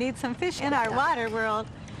really need some fish in our water world.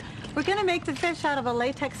 We're going to make the fish out of a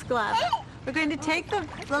latex glove. We're going to take the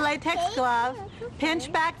latex glove,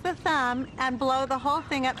 pinch back the thumb, and blow the whole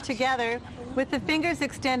thing up together with the fingers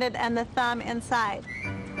extended and the thumb inside.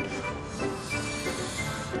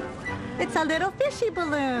 It's a little fishy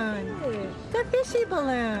balloon. It's a fishy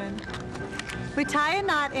balloon. We tie a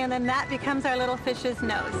knot in, and that becomes our little fish's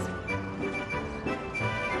nose.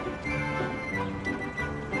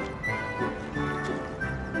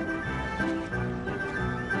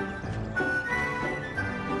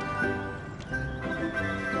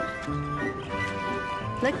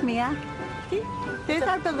 Look, Mia. See? There's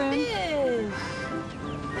our balloon. Fish.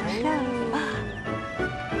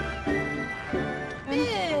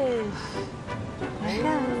 Fish.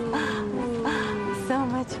 So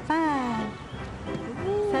much fun.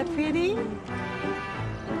 Is that pretty?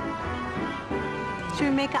 Should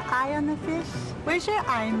we make an eye on the fish? Where's your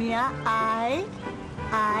eye, Mia? Eye.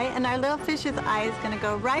 Eye. And our little fish's eye is going to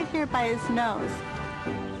go right here by his nose.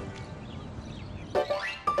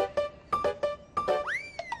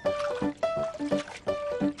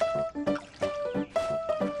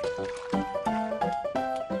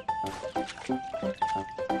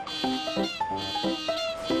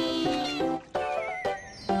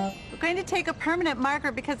 To take a permanent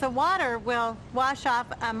marker because the water will wash off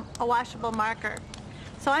a washable marker.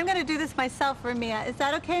 So I'm going to do this myself for Mia. Is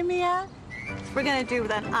that okay, Mia? We're going to do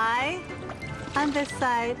an eye on this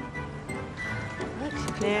side.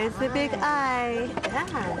 There's the big eye.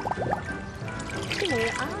 See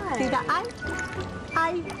the eye?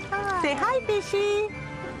 Eye. Say hi, fishy.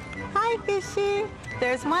 Hi, fishy.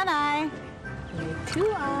 There's one eye.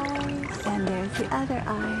 2 eyes. And there's the other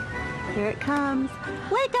eye. Here it comes.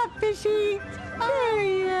 Wake up, fishy! There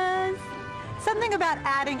he is. Something about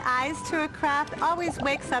adding eyes to a craft always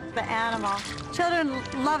wakes up the animal. Children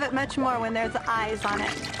love it much more when there's eyes on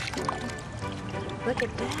it. Look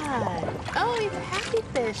at that. Oh, he's a happy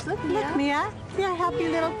fish. Look, Mia. Look, Mia. See our happy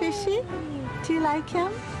little fishy? Do you like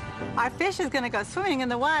him? Our fish is going to go swimming in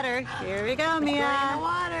the water. Here we go, Mia. Going in the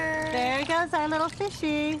water. There goes our little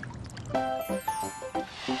fishy.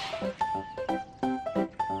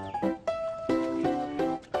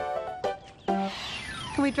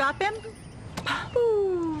 Can we drop him?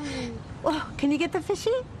 Ooh. Oh, can you get the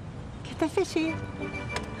fishy? Get the fishy.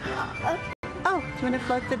 Oh, do you want to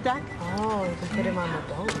float the duck? Oh, you can put him on the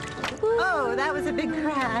boat. Oh, that was a big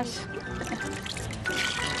crash.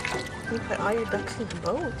 You put all your ducks in the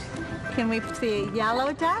boat. Can we see a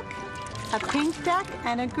yellow duck, a pink duck,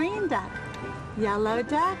 and a green duck? Yellow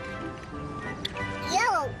duck.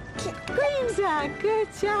 Yellow. Green duck, good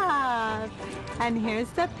job. And here's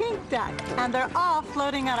the pink duck. And they're all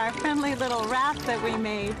floating on our friendly little raft that we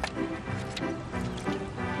made.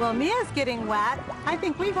 Well, Mia's getting wet. I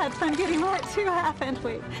think we've had fun getting wet too, haven't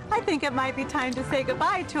we? I think it might be time to say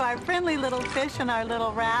goodbye to our friendly little fish and our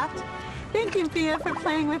little raft. Thank you, Mia, for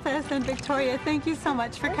playing with us. And Victoria, thank you so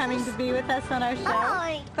much for coming to be with us on our show.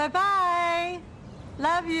 Bye. Bye-bye.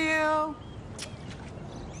 Love you.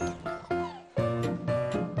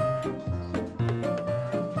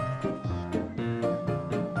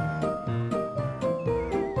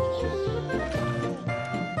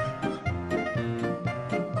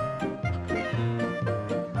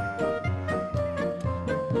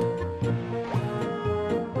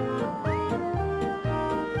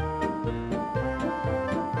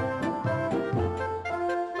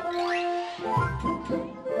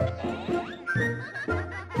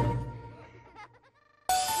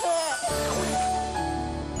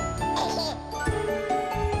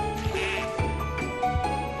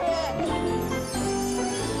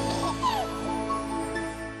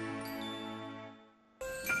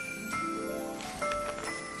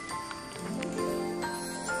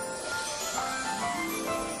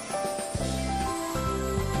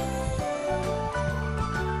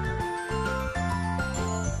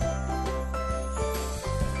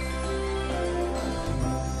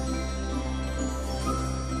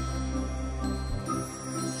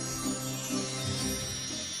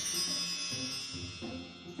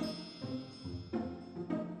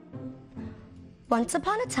 Once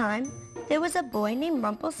upon a time, there was a boy named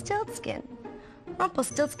Rumpelstiltskin.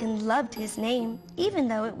 Rumpelstiltskin loved his name, even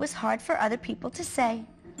though it was hard for other people to say.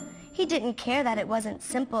 He didn't care that it wasn't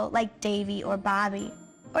simple like Davy or Bobby,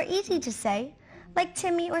 or easy to say like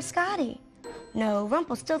Timmy or Scotty. No,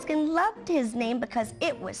 Rumpelstiltskin loved his name because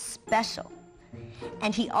it was special.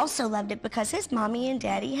 And he also loved it because his mommy and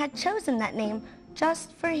daddy had chosen that name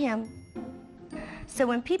just for him. So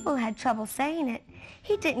when people had trouble saying it,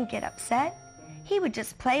 he didn't get upset. He would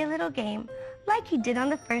just play a little game, like he did on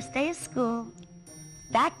the first day of school.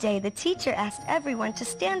 That day, the teacher asked everyone to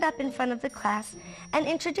stand up in front of the class and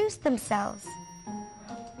introduce themselves.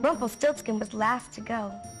 Rumpelstiltskin was last to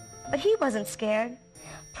go, but he wasn't scared.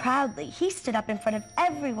 Proudly, he stood up in front of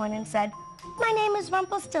everyone and said, "My name is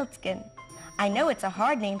Rumpelstiltskin. I know it's a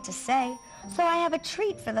hard name to say, so I have a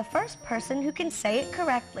treat for the first person who can say it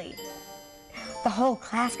correctly." The whole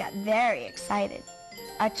class got very excited.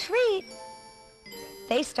 A treat?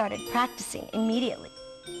 They started practicing immediately.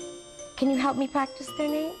 "Can you help me practice their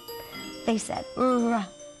name?" They said,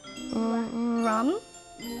 Rumpy?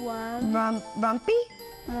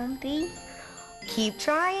 Rumpy. "Keep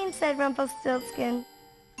trying," said Rumpelstiltskin.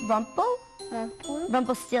 Rumple?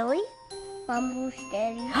 Rumpelstilly?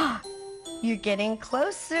 Rumpelstilly. You're getting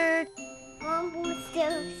closer.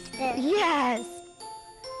 Rumpelstiltskin. Yes.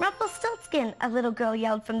 Rumpelstiltskin, a little girl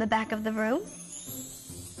yelled from the back of the room.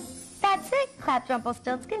 "That's it," clapped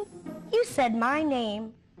Rumpelstiltskin. "You said my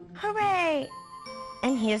name. Hooray!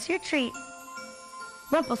 And here's your treat."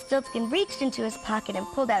 Rumpelstiltskin reached into his pocket and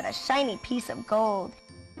pulled out a shiny piece of gold.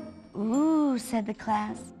 "Ooh," said the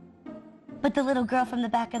class. But the little girl from the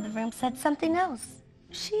back of the room said something else.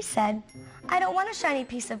 She said, "I don't want a shiny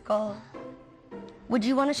piece of gold." "Would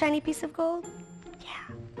you want a shiny piece of gold?" "Yeah."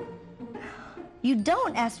 "You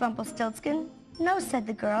don't?" asked Rumpelstiltskin. "No," said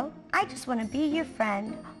the girl. "I just want to be your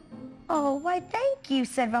friend." "Oh, why, thank you,"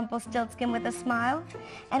 said Rumpelstiltskin with a smile.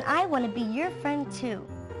 "And I want to be your friend, too."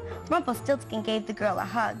 Rumpelstiltskin gave the girl a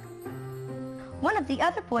hug. One of the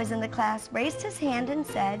other boys in the class raised his hand and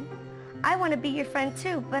said, "I want to be your friend,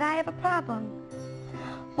 too, but I have a problem."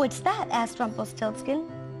 "What's that?" asked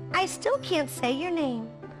Rumpelstiltskin. "I still can't say your name."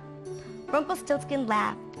 Rumpelstiltskin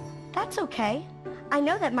laughed. That's okay. I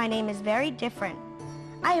know that my name is very different.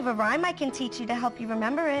 I have a rhyme I can teach you to help you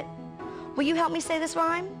remember it. Will you help me say this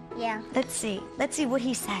rhyme? Yeah. Let's see what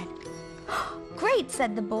he said. Great,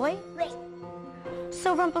 said the boy. Great.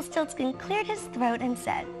 So Rumpelstiltskin cleared his throat and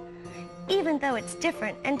said, even though it's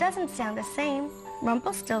different and doesn't sound the same,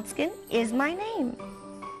 Rumpelstiltskin is my name.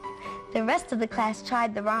 The rest of the class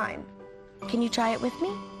tried the rhyme. Can you try it with me?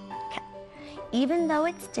 Okay. Even though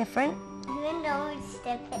it's different. Even though it's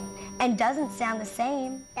different. And doesn't sound the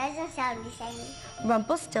same. Doesn't sound the same.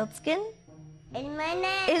 Rumpelstiltskin is my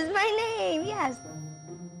name. Is my name, yes.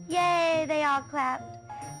 Yay, they all clapped.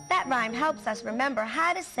 That rhyme helps us remember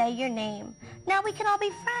how to say your name. Now we can all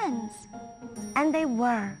be friends. And they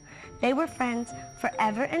were. They were friends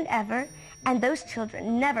forever and ever, and those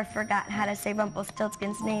children never forgot how to say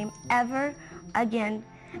Rumpelstiltskin's name ever again.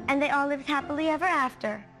 And they all lived happily ever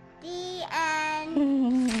after. The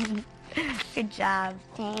end. Good job.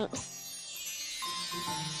 Thanks.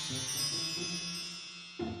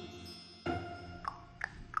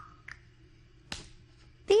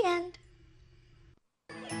 The end.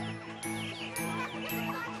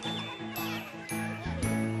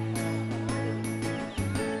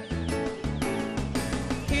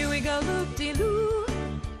 Here we go loop-de-loo,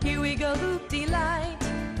 here we go loop-de-light,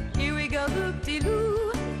 here we go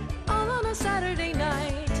loop-de-loo, all on a Saturday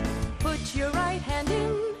night. Put your right hand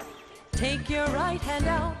in, take your right hand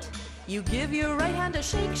out. You give your right hand a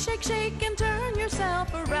shake, shake, shake, and turn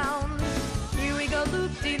yourself around. Here we go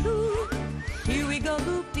loop-de-loo, here we go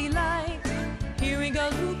loop-de-light, here we go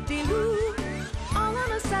loop-de-loo, all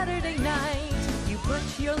on a Saturday night. You put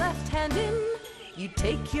your left hand in, you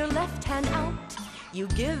take your left hand out. You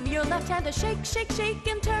give your left hand a shake, shake, shake,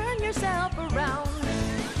 and turn yourself around.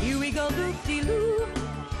 Here we go loop-de-loo,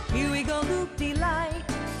 here we go loop-de-light,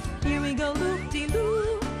 here we go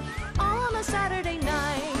loop-de-loo, all on a Saturday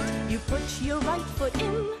night. You put your right foot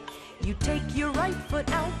in, you take your right foot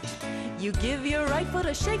out. You give your right foot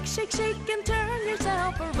a shake, shake, shake, and turn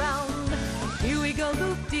yourself around. Here we go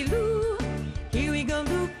loop-de-loo, here we go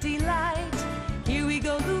loop-de-light, here we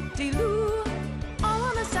go loop-de-loo, all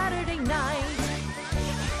on a Saturday night.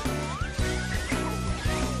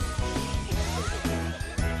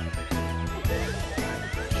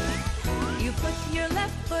 You put your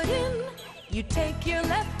left foot in, you take your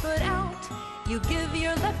left foot out. You give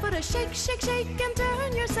your left foot a shake, shake, shake, and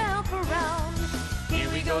turn yourself around. Here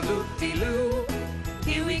we go loop-de-loo,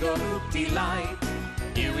 here we go loop-de-light,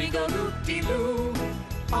 here we go loop-de-loo,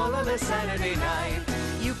 all on a Saturday night.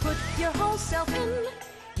 You put your whole self in,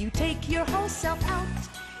 you take your whole self out.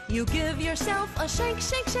 You give yourself a shake,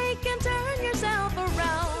 shake, shake, and turn yourself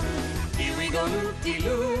around. Here we go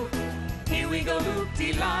loop-de-loo, here we go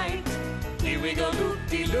loop-de-light, here we go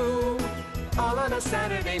loop-de-loo, all on a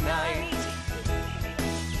Saturday night.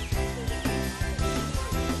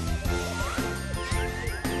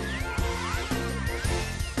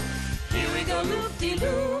 Here we go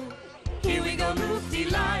loop-de-loo, here we go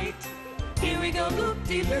loop-de-light, here we go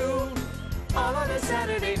loop-de-loo, all on a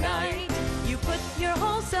Saturday night. You put your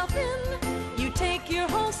whole self in, you take your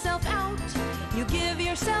whole self out. You give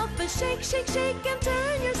yourself a shake, shake, shake, and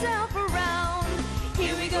turn yourself around.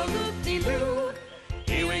 Here we go loop-de-loo,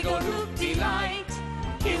 here we go loop-de-light,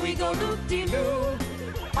 here we go loop-de-loo,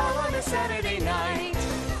 all on a Saturday night.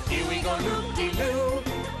 Here we go loop-de-loo,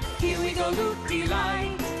 here we go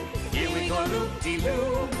loop-de-light, here we go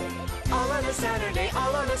loop-de-loo, all on a Saturday,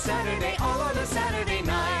 all on a Saturday, all on a Saturday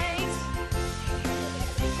night.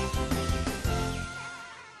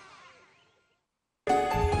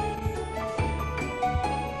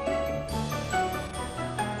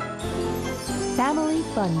 Family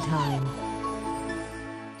Fun Time.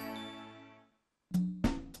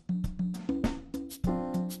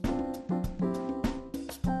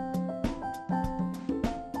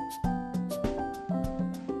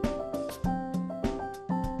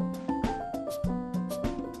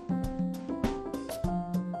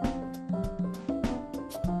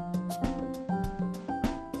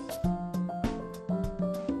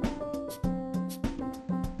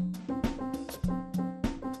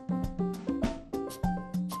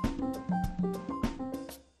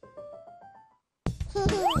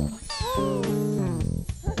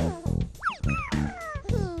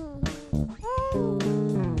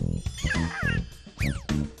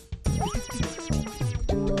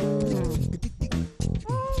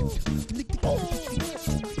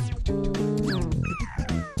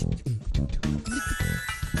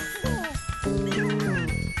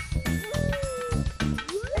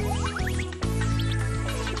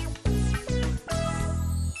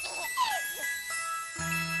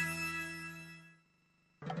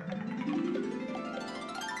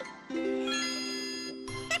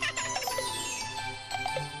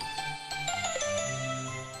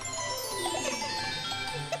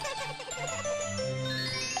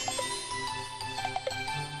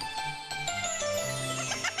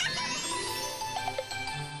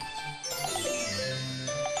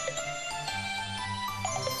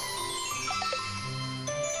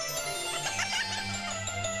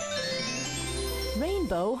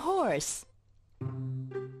 Rainbow Horse.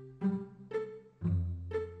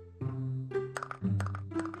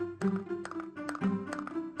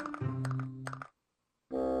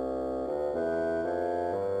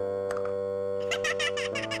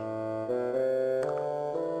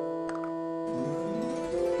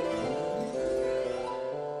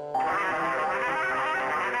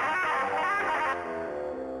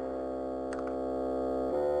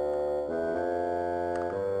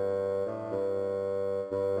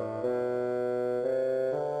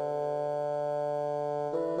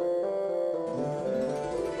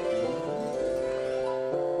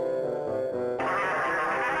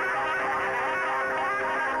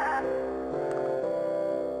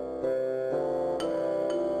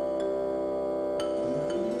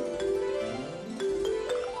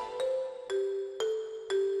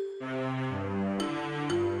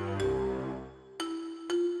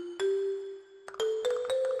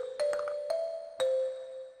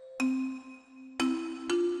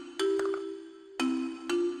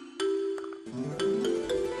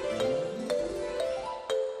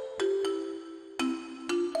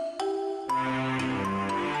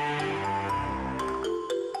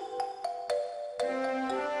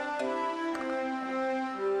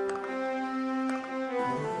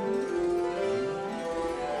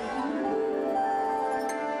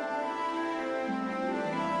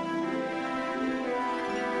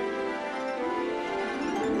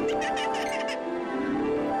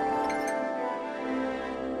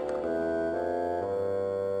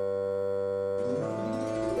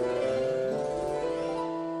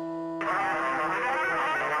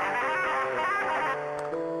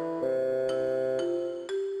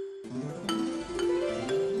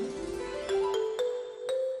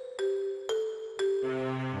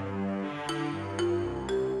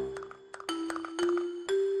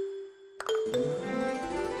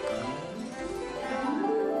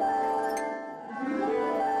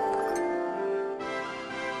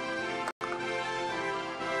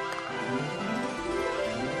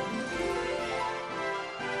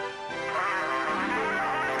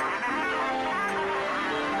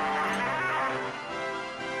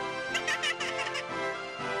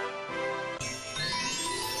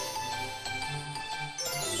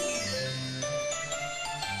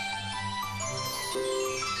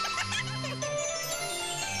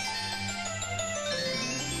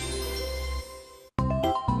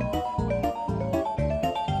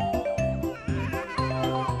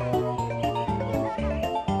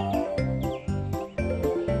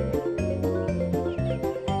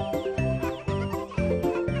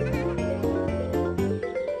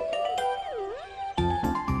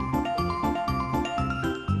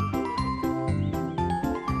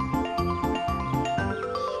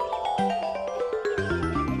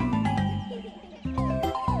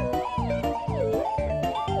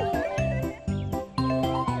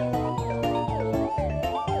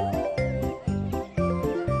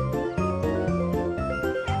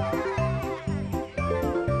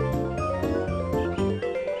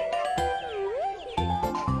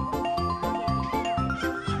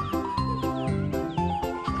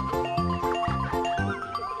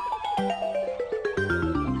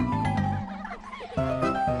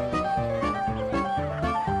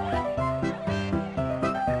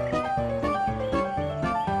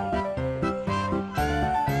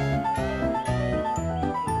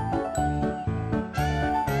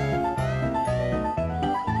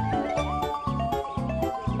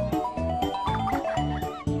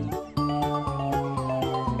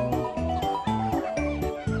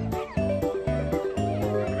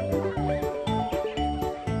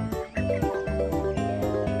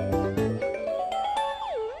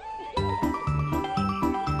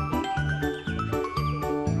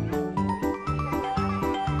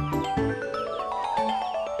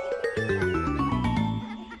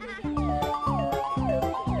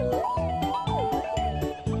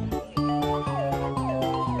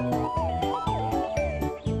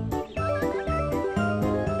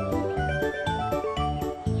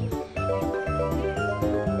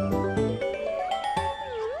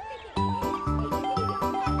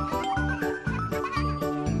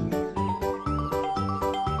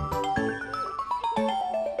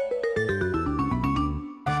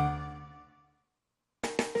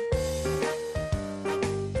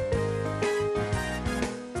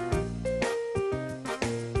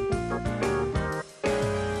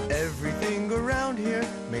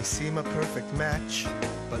 may seem a perfect match,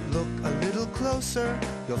 but look a little closer,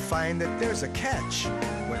 you'll find that there's a catch.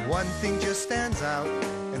 When one thing just stands out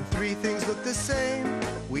and three things look the same,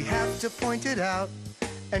 we have to point it out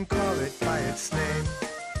and call it by its name.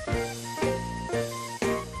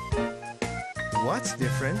 What's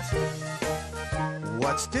different?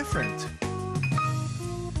 What's different?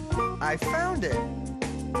 I found it.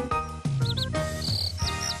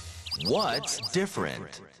 What's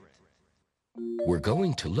different? We're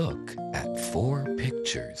going to look at 4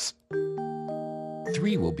 pictures.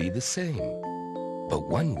 3 will be the same, but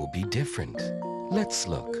 1 will be different. Let's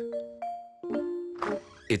look.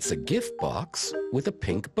 It's a gift box with a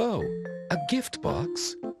pink bow. A gift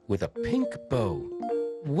box with a pink bow.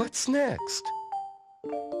 What's next?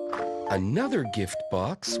 Another gift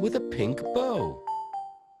box with a pink bow.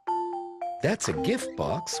 That's a gift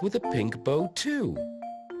box with a pink bow too.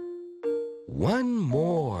 1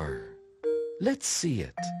 more. Let's see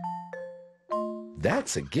it.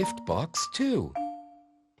 That's a gift box too.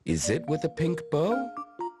 Is it with a pink bow?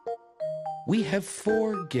 We have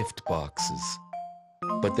 4 gift boxes,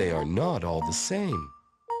 but they are not all the same.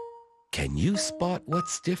 Can you spot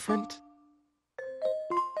what's different?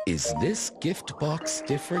 Is this gift box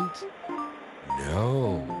different?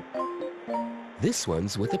 No. This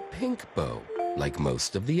one's with a pink bow, like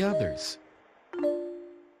most of the others.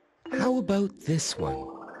 How about this one?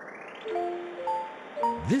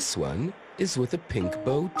 This one is with a pink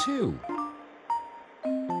bow too.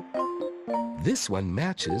 This one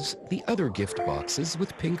matches the other gift boxes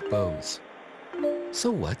with pink bows. So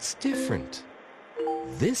what's different?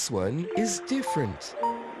 This one is different.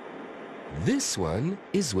 This one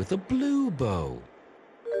is with a blue bow.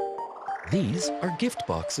 These are gift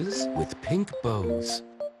boxes with pink bows.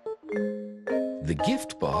 The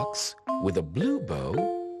gift box with a blue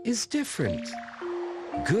bow is different.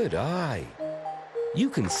 Good eye. You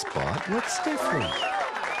can spot what's different.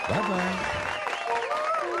 Bye-bye.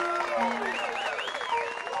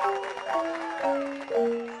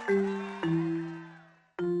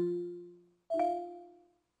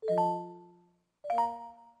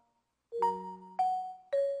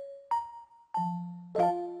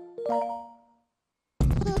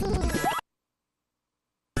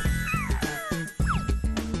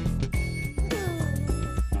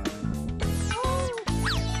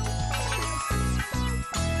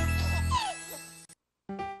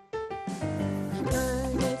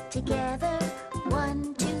 Put it together,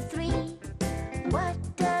 1, 2, 3. What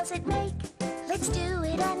does it make? Let's do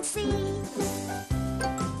it and see.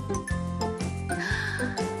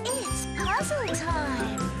 It's puzzle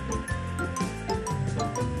time.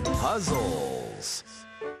 Puzzles.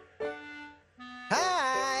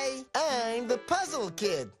 Hi, I'm the Puzzle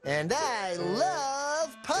Kid, and I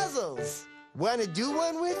love puzzles. Want to do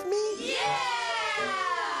one with me? Yeah!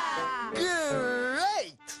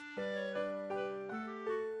 Great!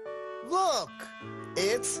 Look,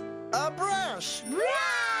 it's a brush.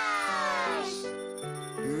 Brush!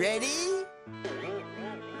 Ready?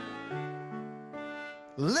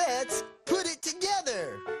 Let's put it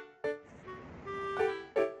together.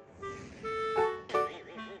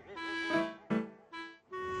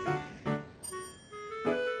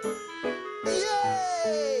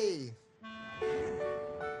 Yay!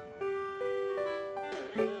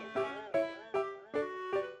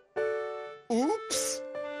 Oops!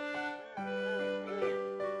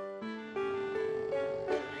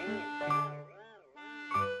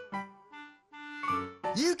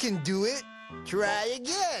 You can do it. Try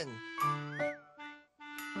again.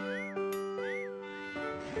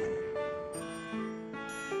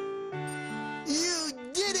 You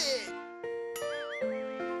did it!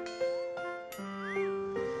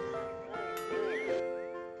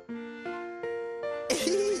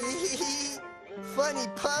 Funny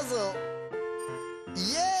puzzle.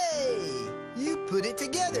 Yay! You put it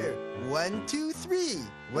together. 1, 2, 3.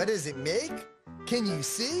 What does it make? Can you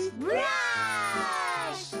see? Brush!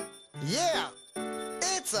 Yeah,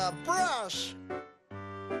 it's a brush.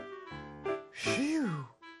 Phew.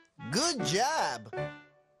 Good job.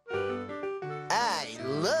 I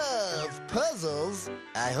love puzzles.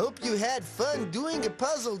 I hope you had fun doing a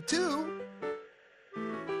puzzle too.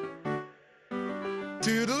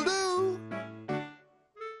 Toodaloo.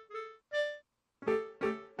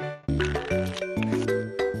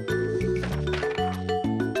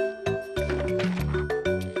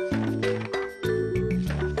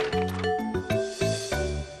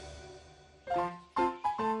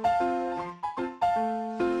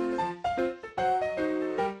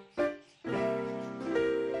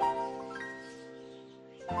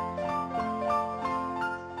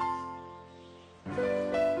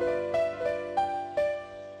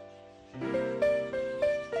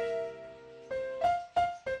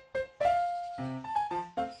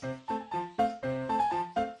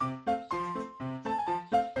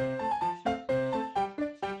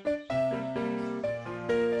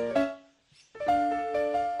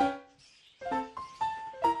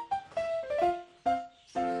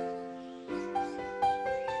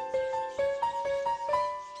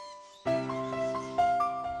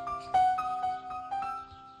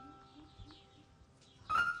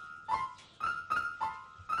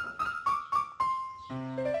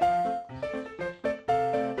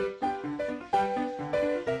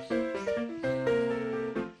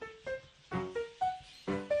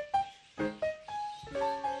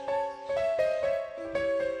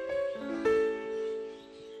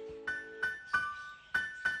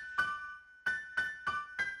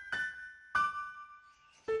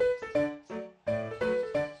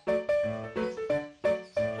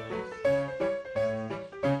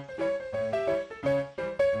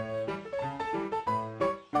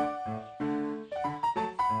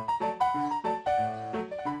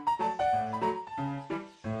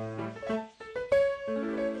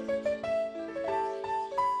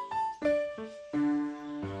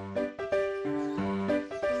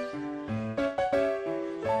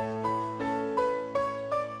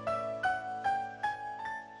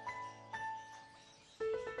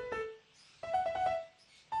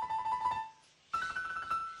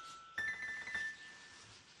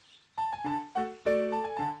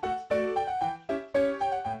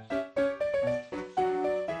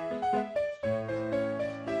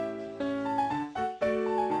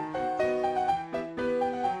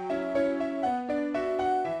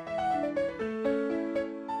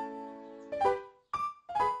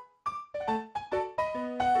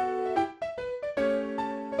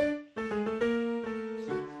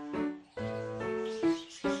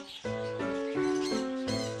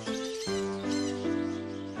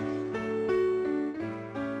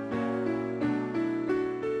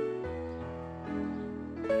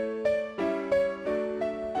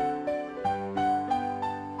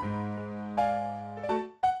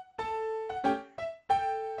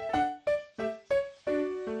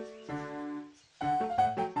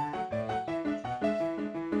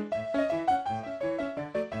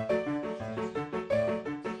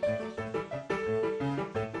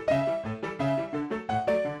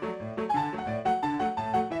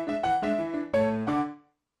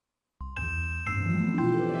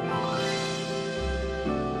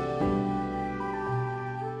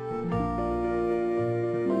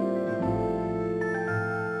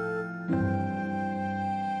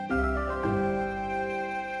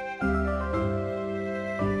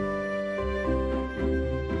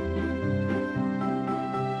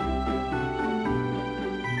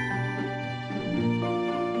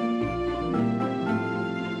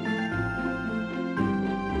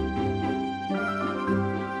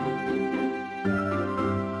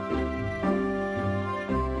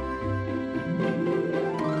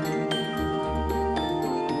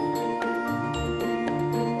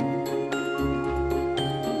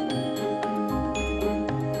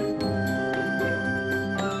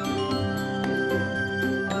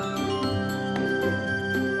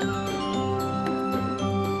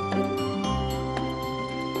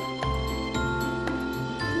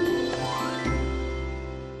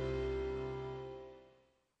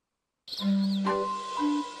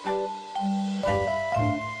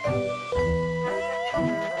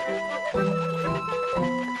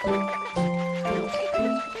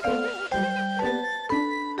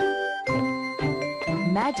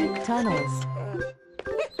 Magic tunnels.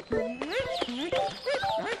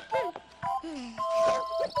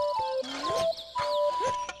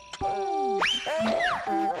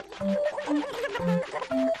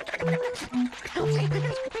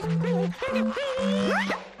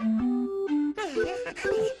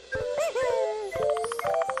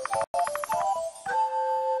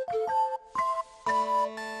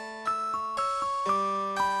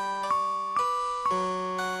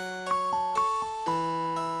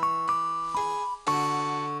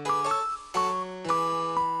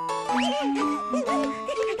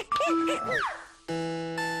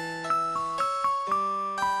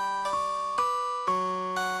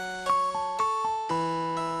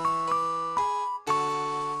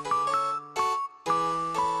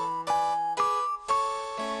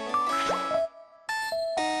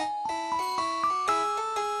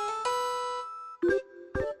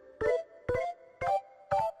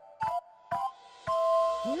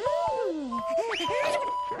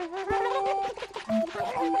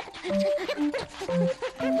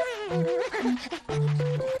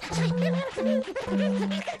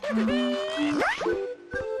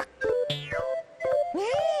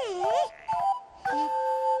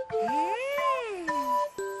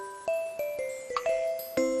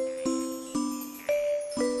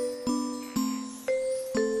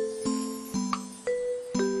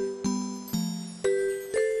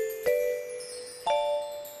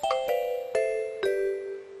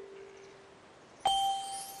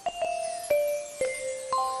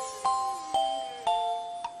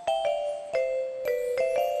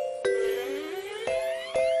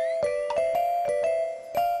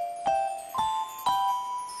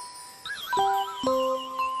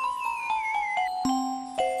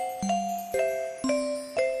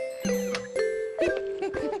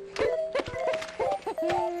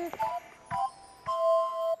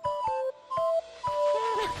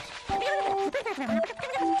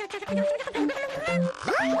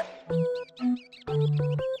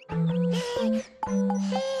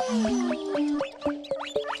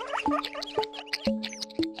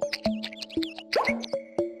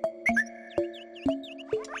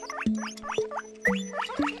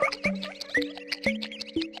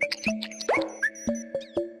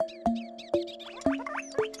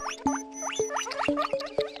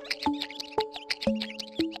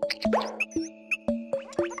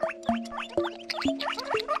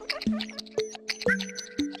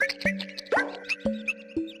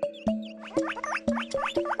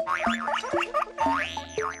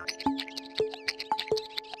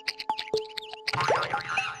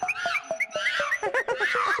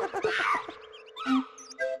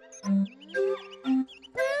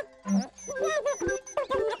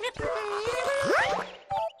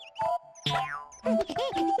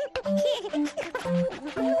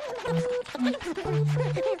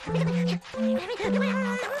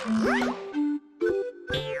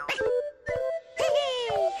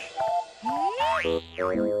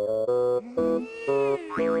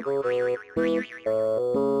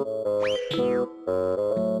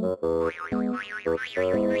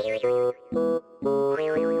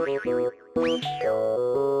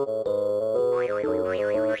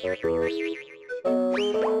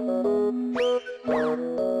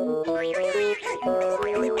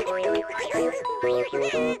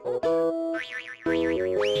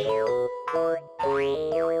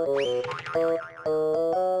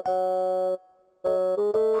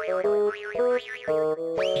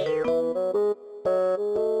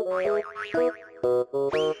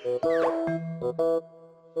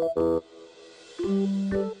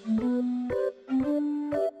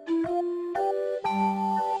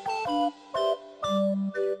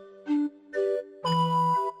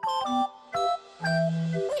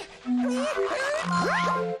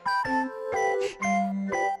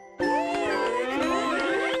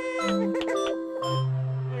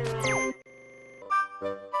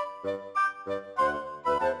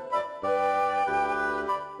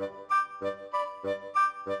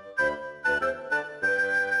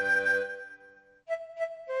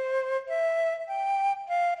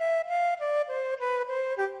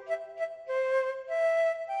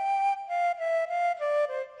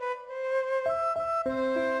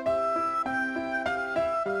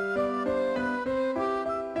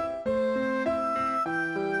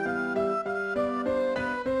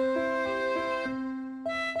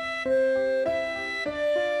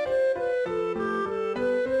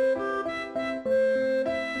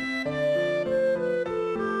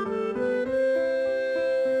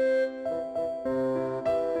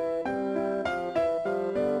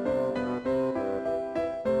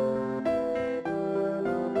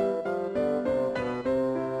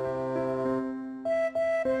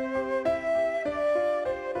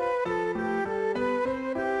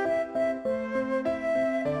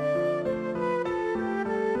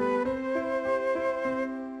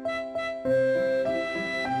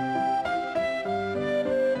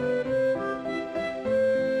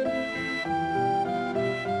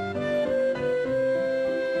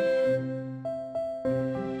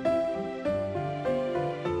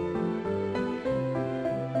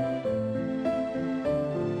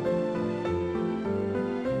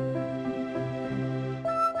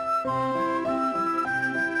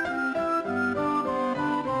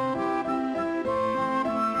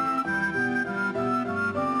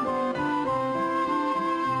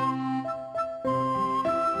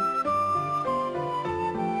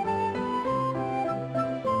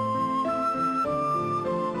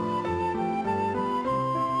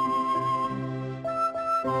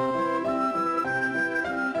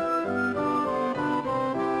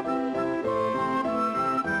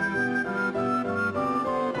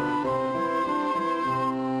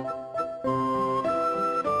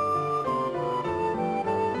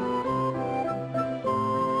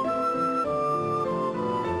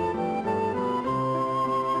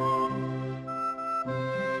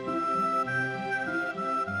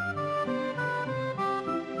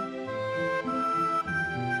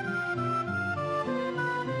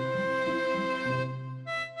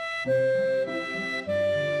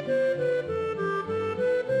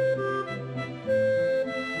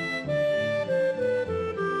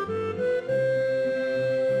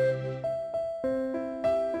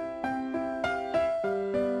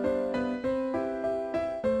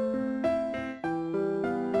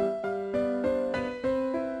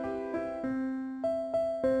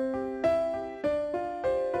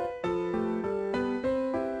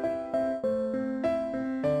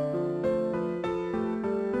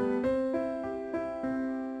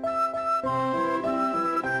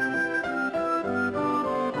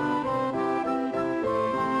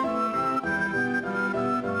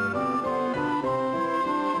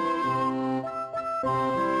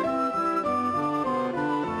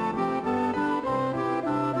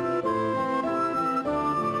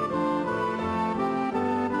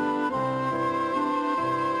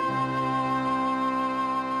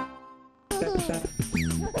 Peekaboo.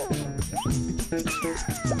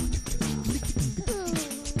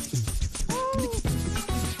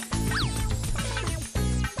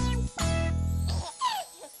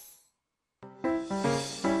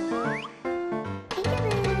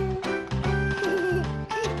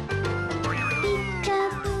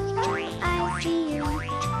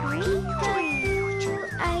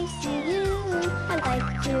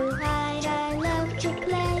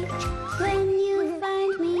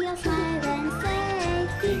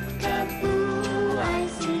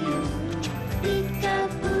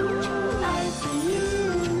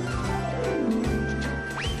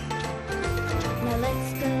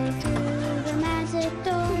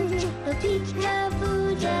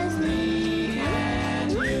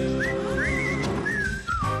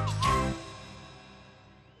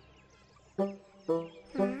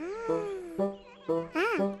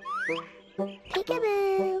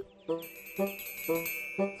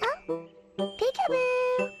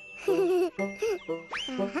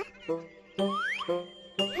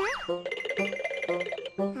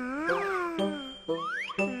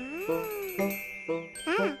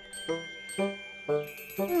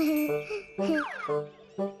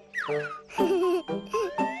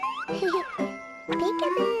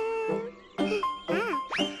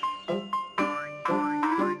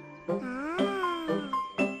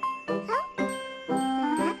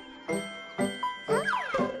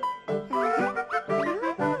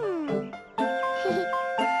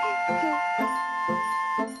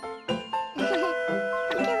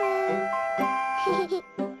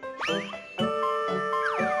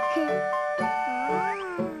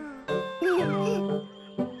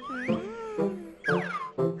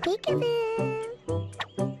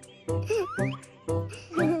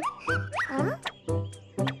 Oh,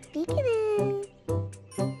 peekaboo.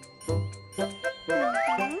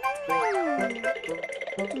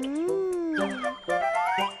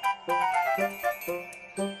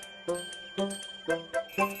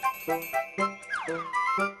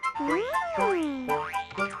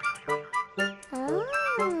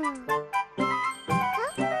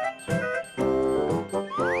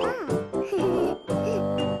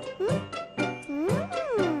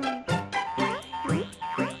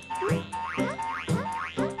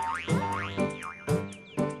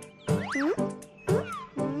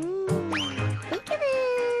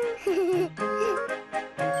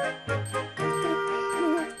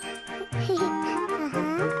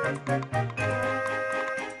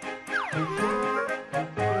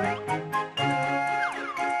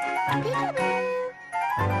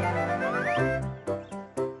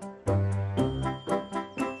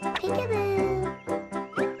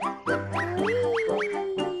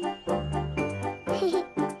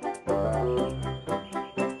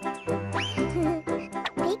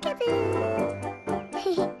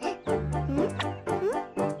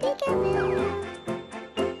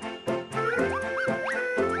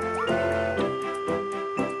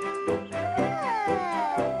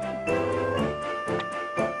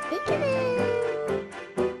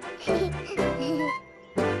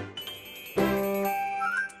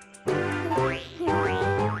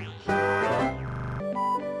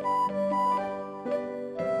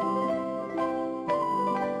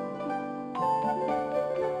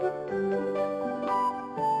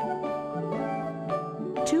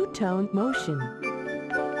 Two-toned motion.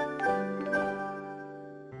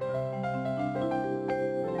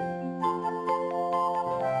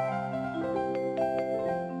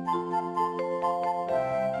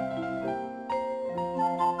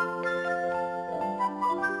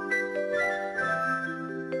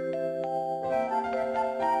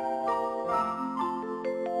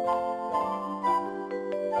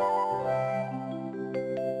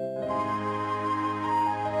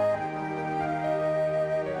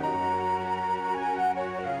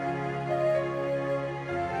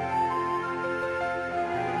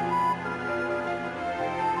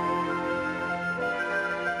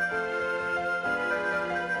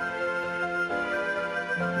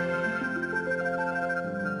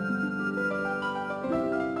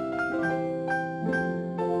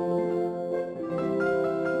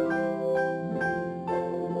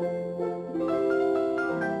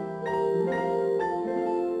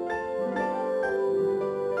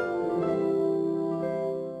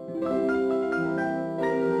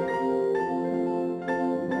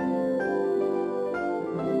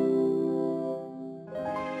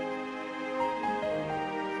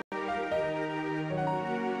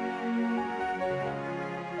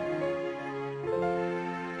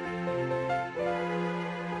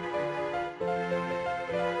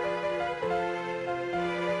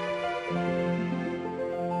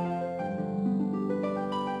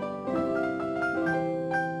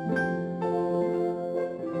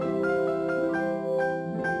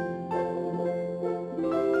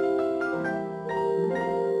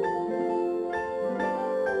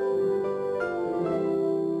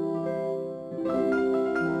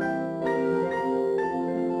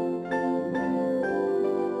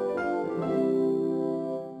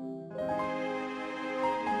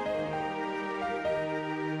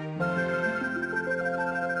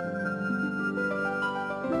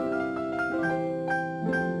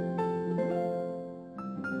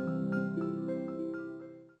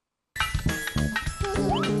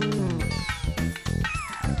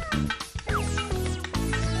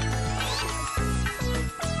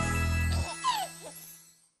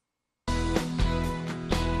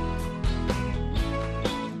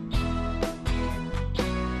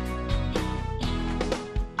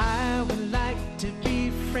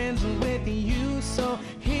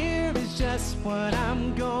 what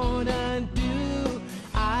I'm gonna do.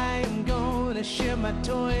 I'm gonna share my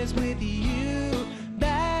toys with you.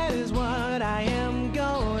 That is what I am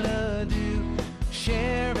gonna do.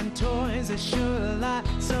 Sharing toys is sure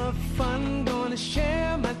lots of fun. Gonna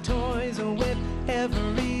share my toys with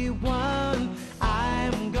everyone.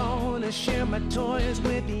 I'm gonna share my toys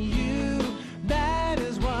with you. That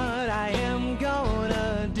is what I am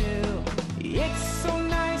gonna do. It's so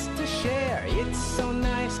nice to share, it's so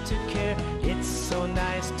nice to care, it's so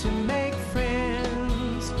nice to make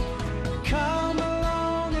friends. Come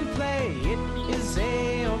along and play, it is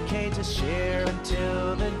a-okay to share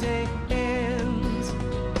until the day ends.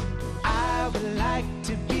 I would like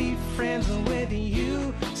to be friends with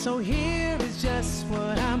you, so here is just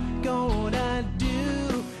what I'm gonna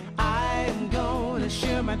do. I'm gonna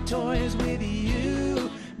share my toys with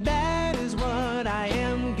you. That is what I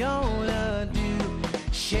am gonna do.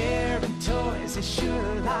 Sharing toys is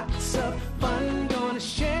sure lots of fun. Gonna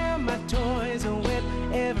share my toys with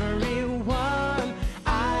everyone.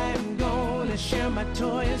 I'm gonna share my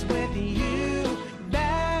toys with you.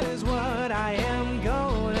 That is what I am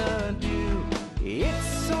gonna do. It's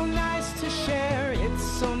so nice to share, it's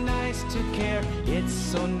so nice to care, it's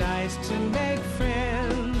so nice to make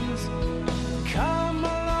friends. Come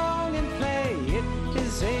along and play, it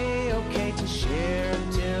is a-okay to share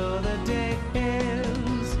until the day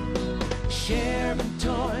ends. Sharing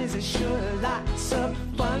toys is sure lots of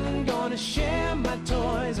fun. Gonna share my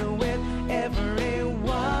toys with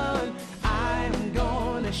everyone. I'm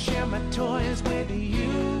gonna share my toys with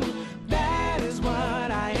you. That is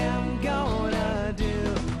what I am gonna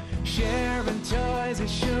do. Sharing toys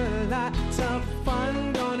is sure lots of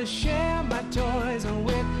fun. Gonna share my toys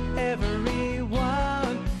with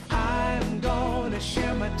everyone. I'm gonna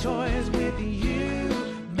share my toys with you.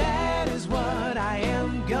 That is what I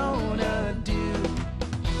am gonna do.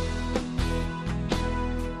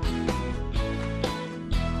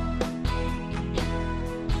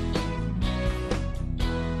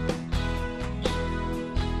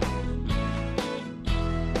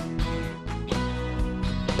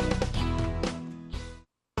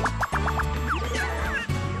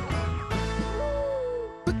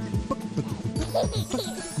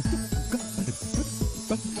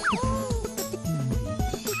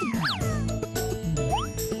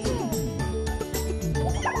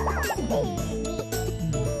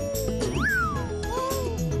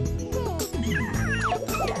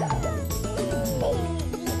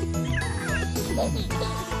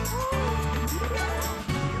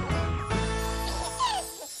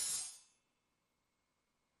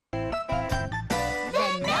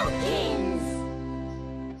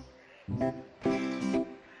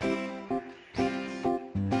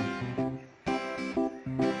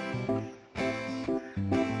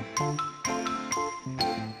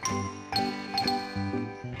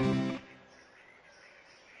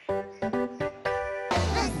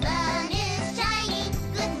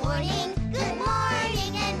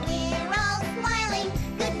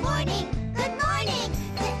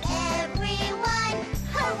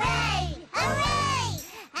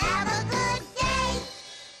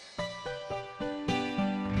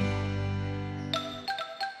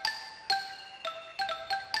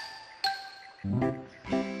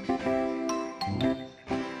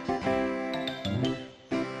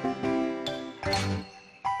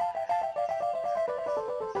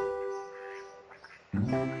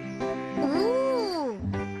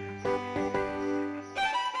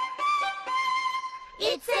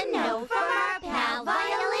 It's a note from our pal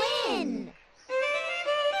Violin!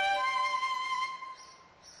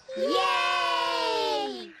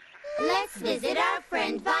 Yay! Let's visit our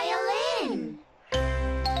friend Violin!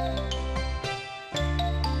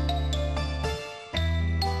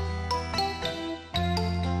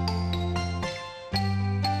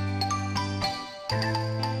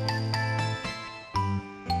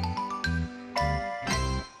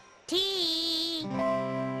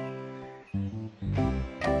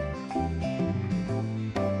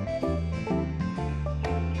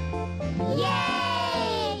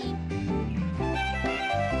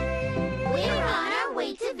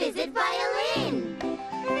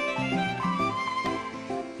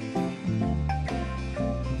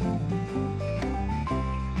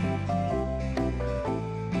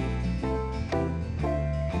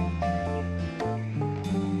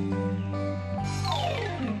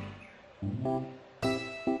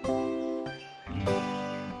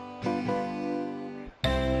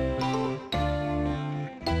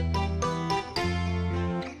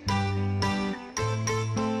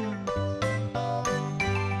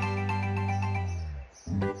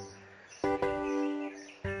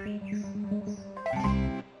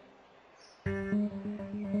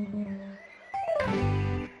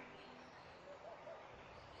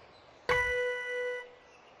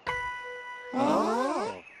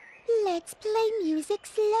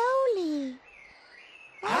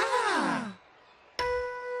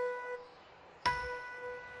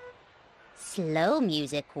 Slow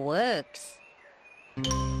music works.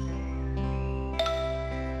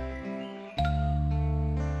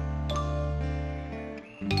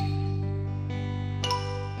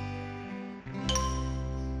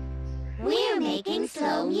 We're making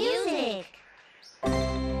slow music.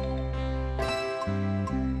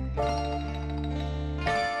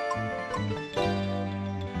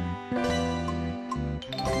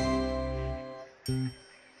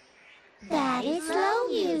 That is slow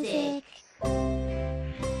music.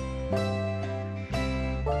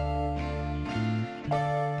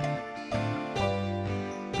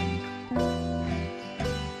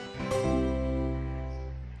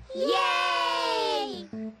 Yay!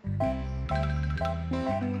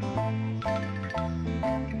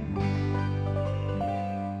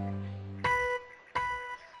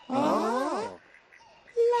 Oh.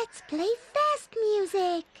 Let's play fast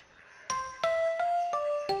music.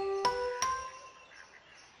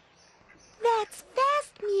 That's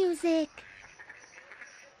fast music.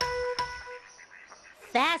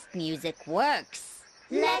 Fast music works.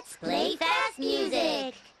 Let's play fast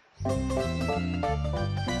music.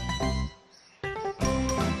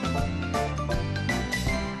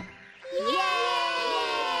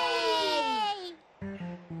 Yay!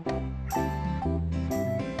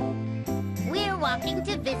 We're walking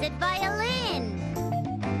to visit Violin.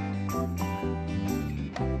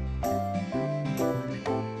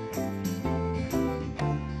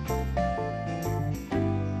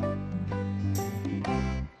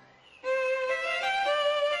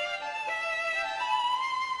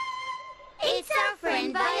 It's our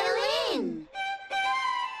friend Violin.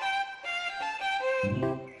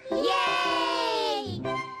 Yay!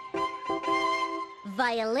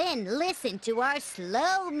 Violin, listen to our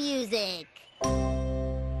slow music.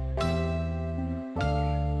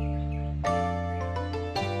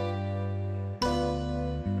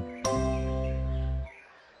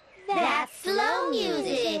 That's slow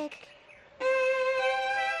music.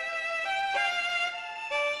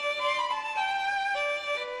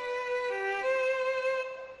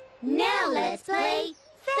 Now let's play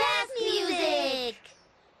fast music.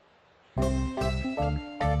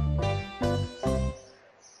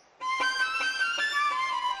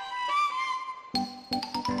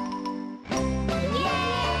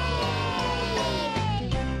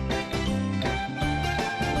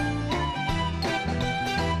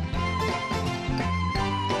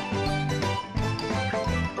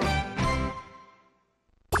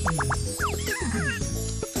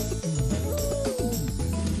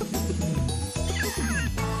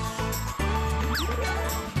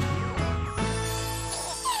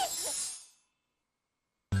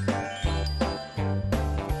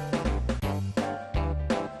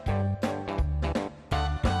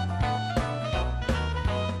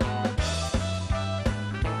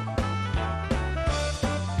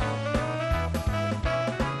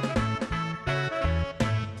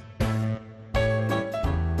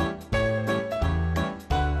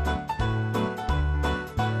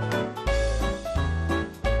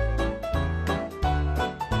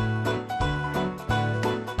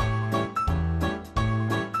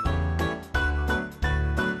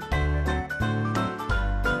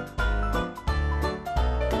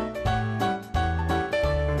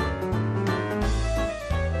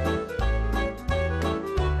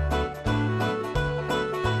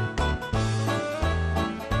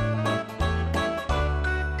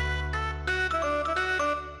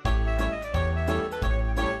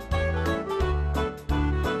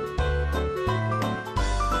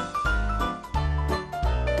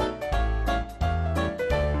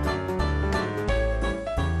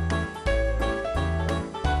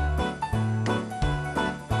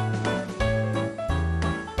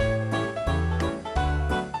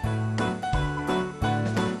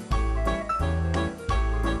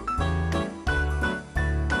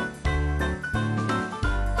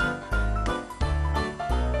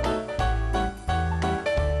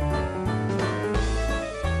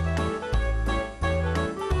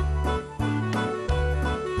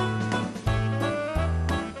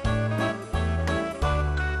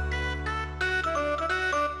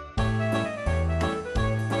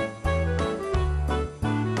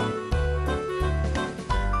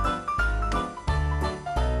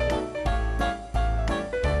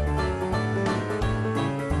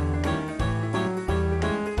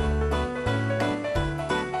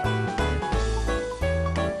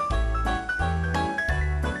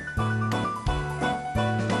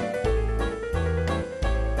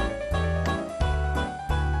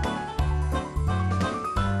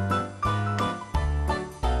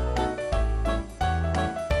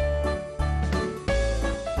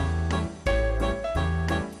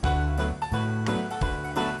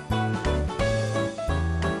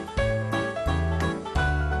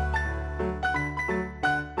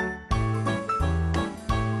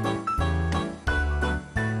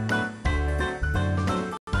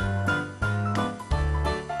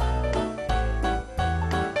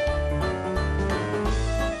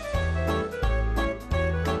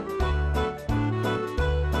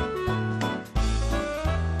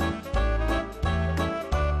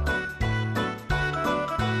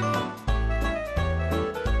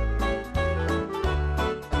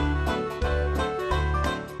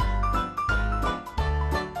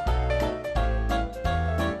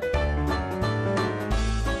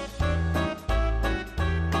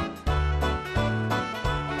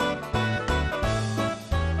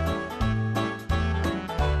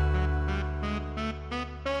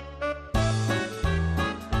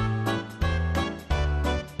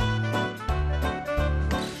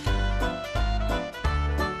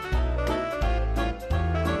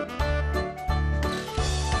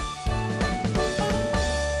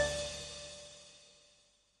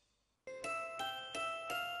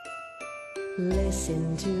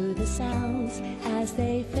 Listen to the sounds as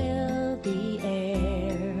they fill the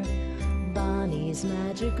air. Bonnie's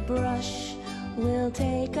magic brush will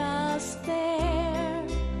take us there.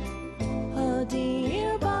 Oh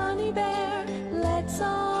dear Bonnie Bear, let's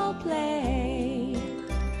all play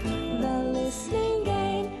the listening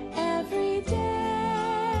game every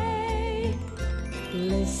day.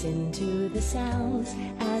 Listen to the sounds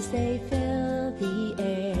as they fill the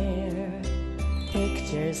air.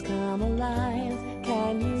 Pictures come alive,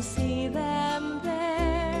 can you see them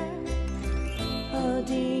there? Oh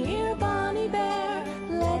dear Bonnie Bear,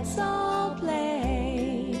 let's all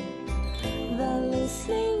play the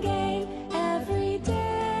listening game every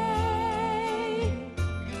day.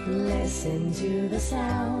 Listen to the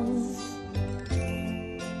sounds.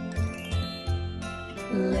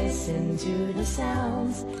 Listen to the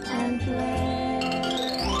sounds and play.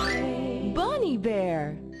 Bonnie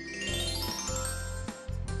Bear.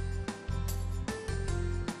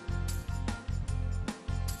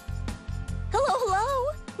 Hello,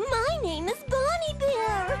 hello. My name is Bonnie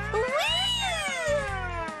Bear. Whee!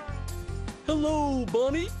 Hello,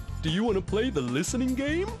 Bonnie. Do you want to play the listening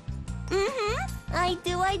game? Mm-hmm. I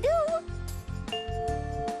do.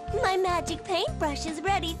 My magic paintbrush is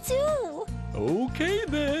ready, too. Okay,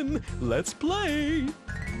 then. Let's play.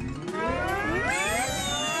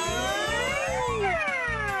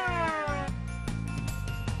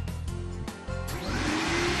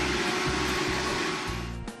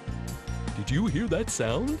 Did you hear that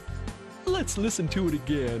sound? Let's listen to it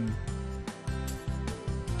again.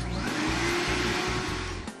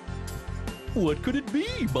 What could it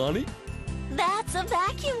be, Bonnie? That's a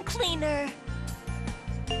vacuum cleaner.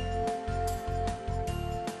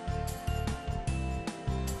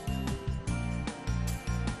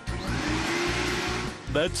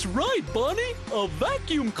 That's right, Bonnie! A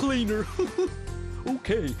vacuum cleaner!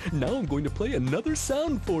 Okay, now I'm going to play another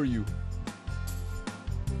sound for you.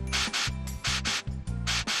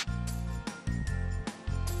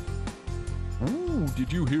 Ooh,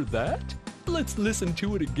 did you hear that? Let's listen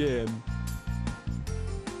to it again.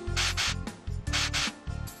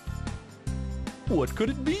 What could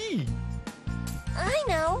it be? I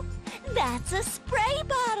know. That's a spray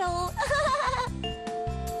bottle.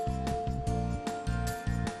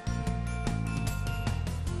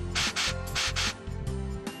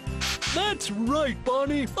 That's right,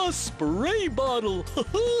 Bonnie! A spray bottle!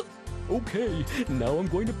 Okay, now I'm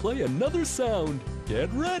going to play another sound.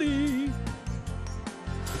 Get ready!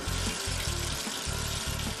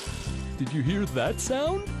 Did you hear that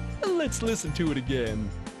sound? Let's listen to it again.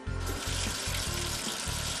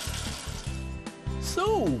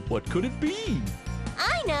 So, what could it be?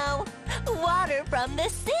 I know. Water from the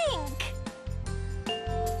sink.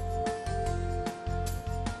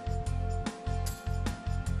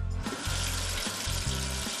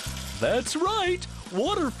 That's right!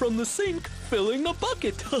 Water from the sink filling the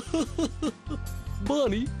bucket!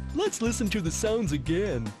 Bonnie, let's listen to the sounds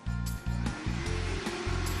again.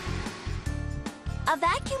 A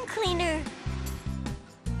vacuum cleaner.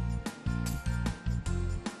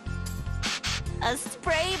 A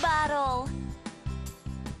spray bottle.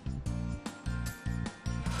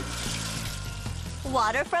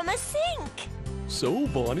 Water from a sink. So,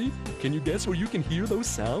 Bonnie, can you guess where you can hear those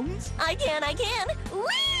sounds? I can. Whee!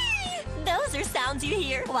 Those are sounds you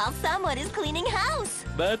hear while someone is cleaning house.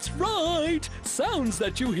 That's right! Sounds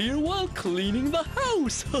that you hear while cleaning the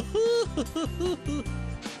house!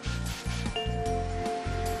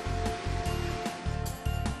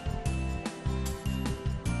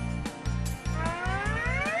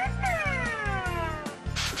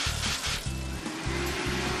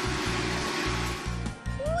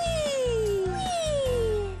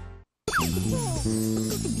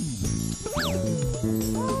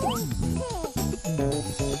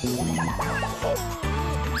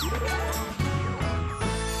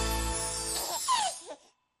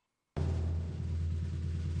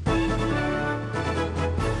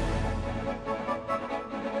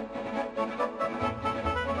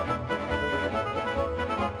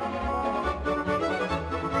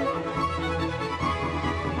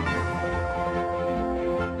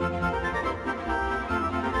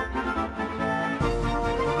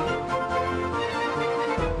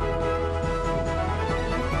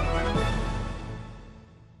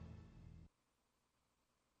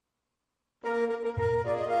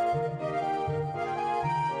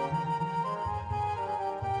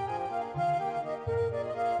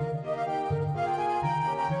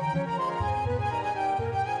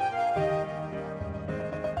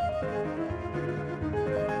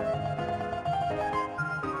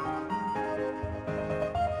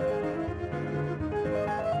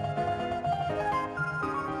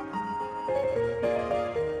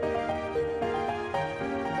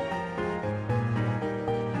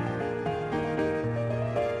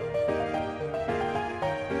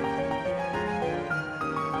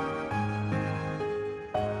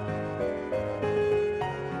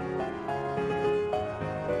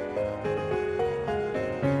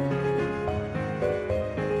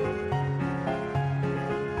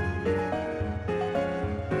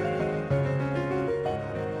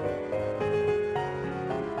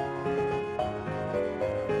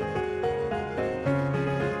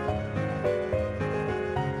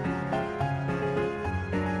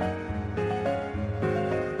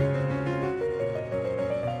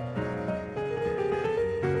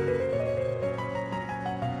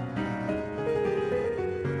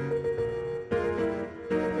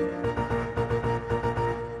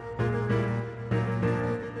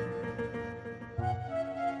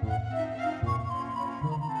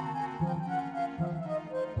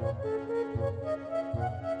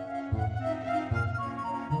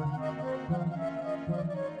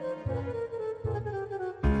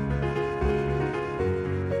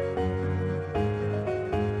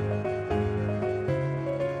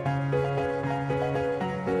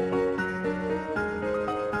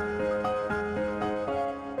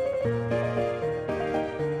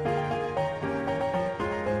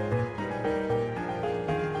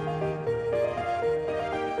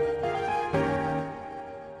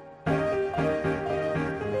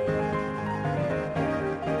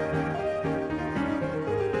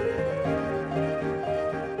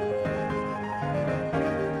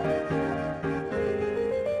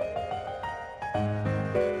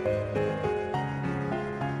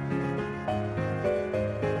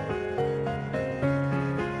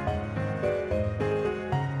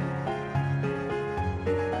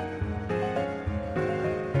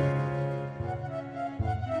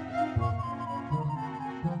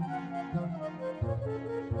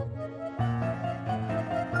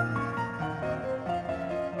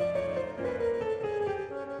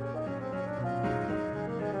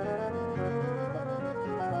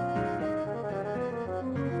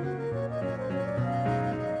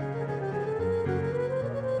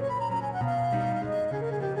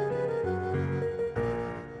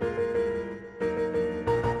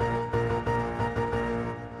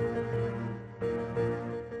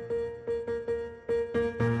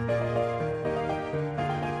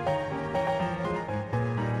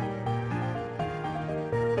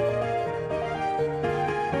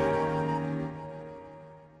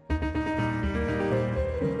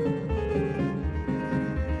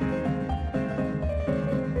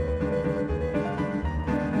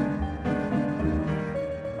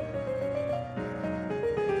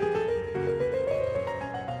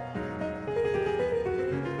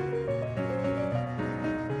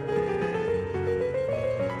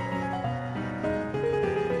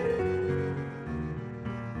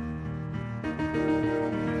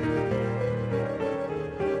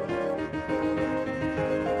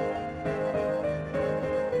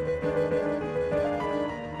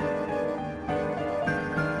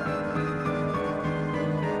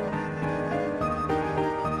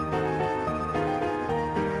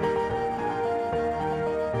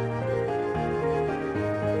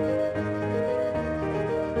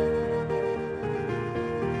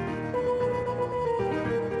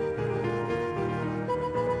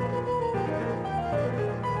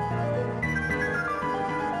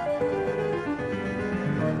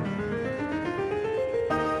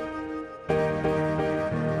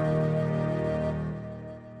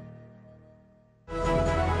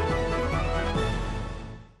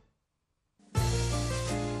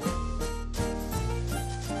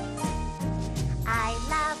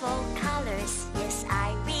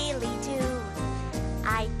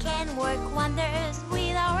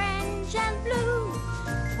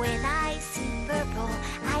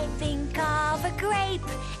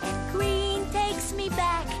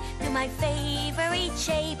 my favorite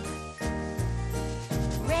shape.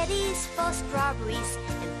 Red is for strawberries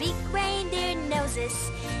and big reindeer noses.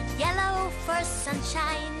 Yellow for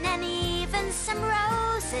sunshine and even some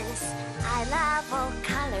roses. I love all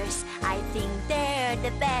colors, I think they're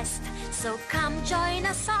the best. So come join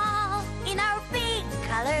us all in our big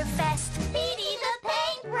color fest. Petey the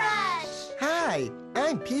Paintbrush! Hi,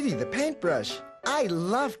 I'm Petey the Paintbrush. I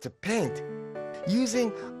love to paint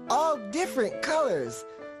using all different colors,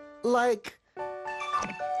 like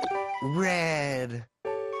red,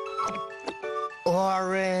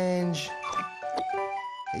 orange,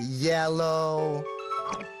 yellow,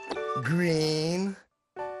 green,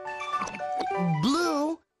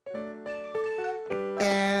 blue,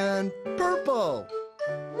 and purple.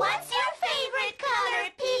 What's your favorite color,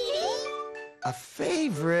 Petey? A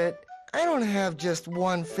favorite? I don't have just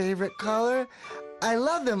one favorite color. I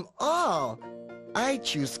love them all. I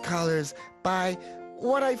choose colors by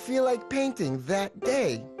what I feel like painting that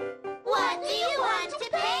day. What do you want to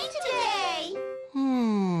paint today?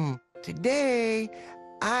 Today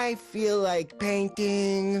I feel like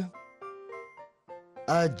painting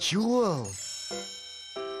a jewel.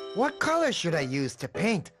 What color should I use to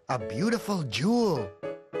paint a beautiful jewel?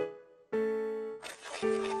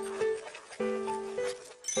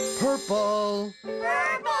 Purple.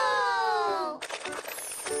 Purple!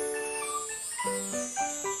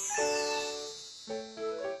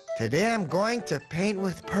 Today I'm going to paint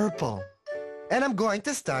with purple. And I'm going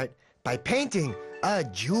to start by painting a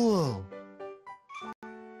jewel.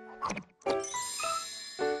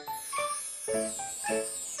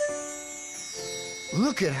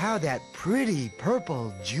 Look at how that pretty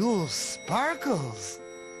purple jewel sparkles.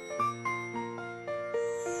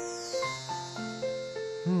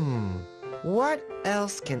 What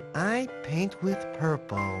else can I paint with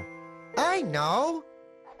purple? I know!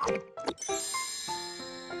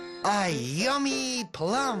 A yummy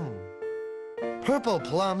plum. Purple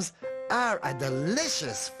plums are a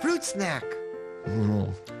delicious fruit snack.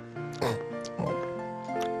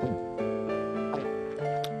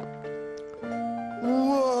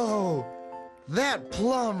 Whoa! That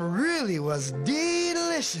plum really was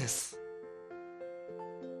delicious.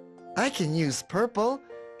 I can use purple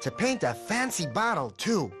to paint a fancy bottle,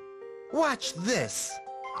 too. Watch this.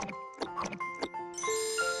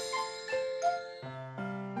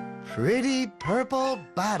 Pretty purple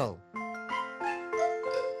bottle.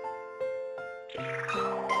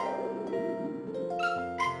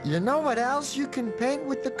 You know what else you can paint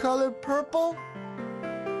with the color purple?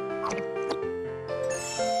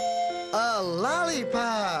 A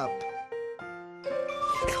lollipop.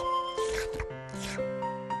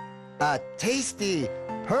 A tasty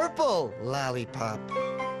purple lollipop.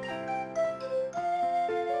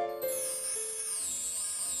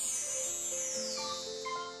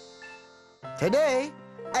 Today,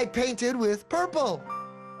 I painted with purple.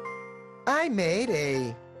 I made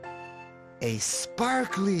a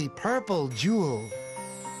sparkly purple jewel,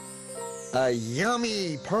 a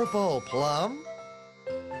yummy purple plum,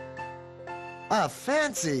 a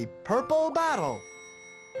fancy purple bottle,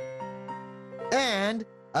 and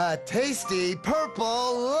a tasty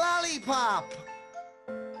purple lollipop.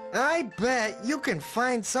 I bet you can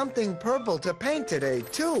find something purple to paint today,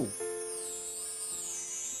 too.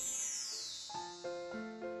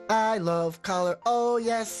 I love color, oh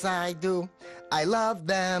yes I do. I love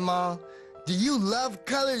them all. Do you love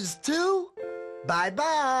colors too?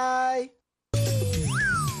 Bye-bye.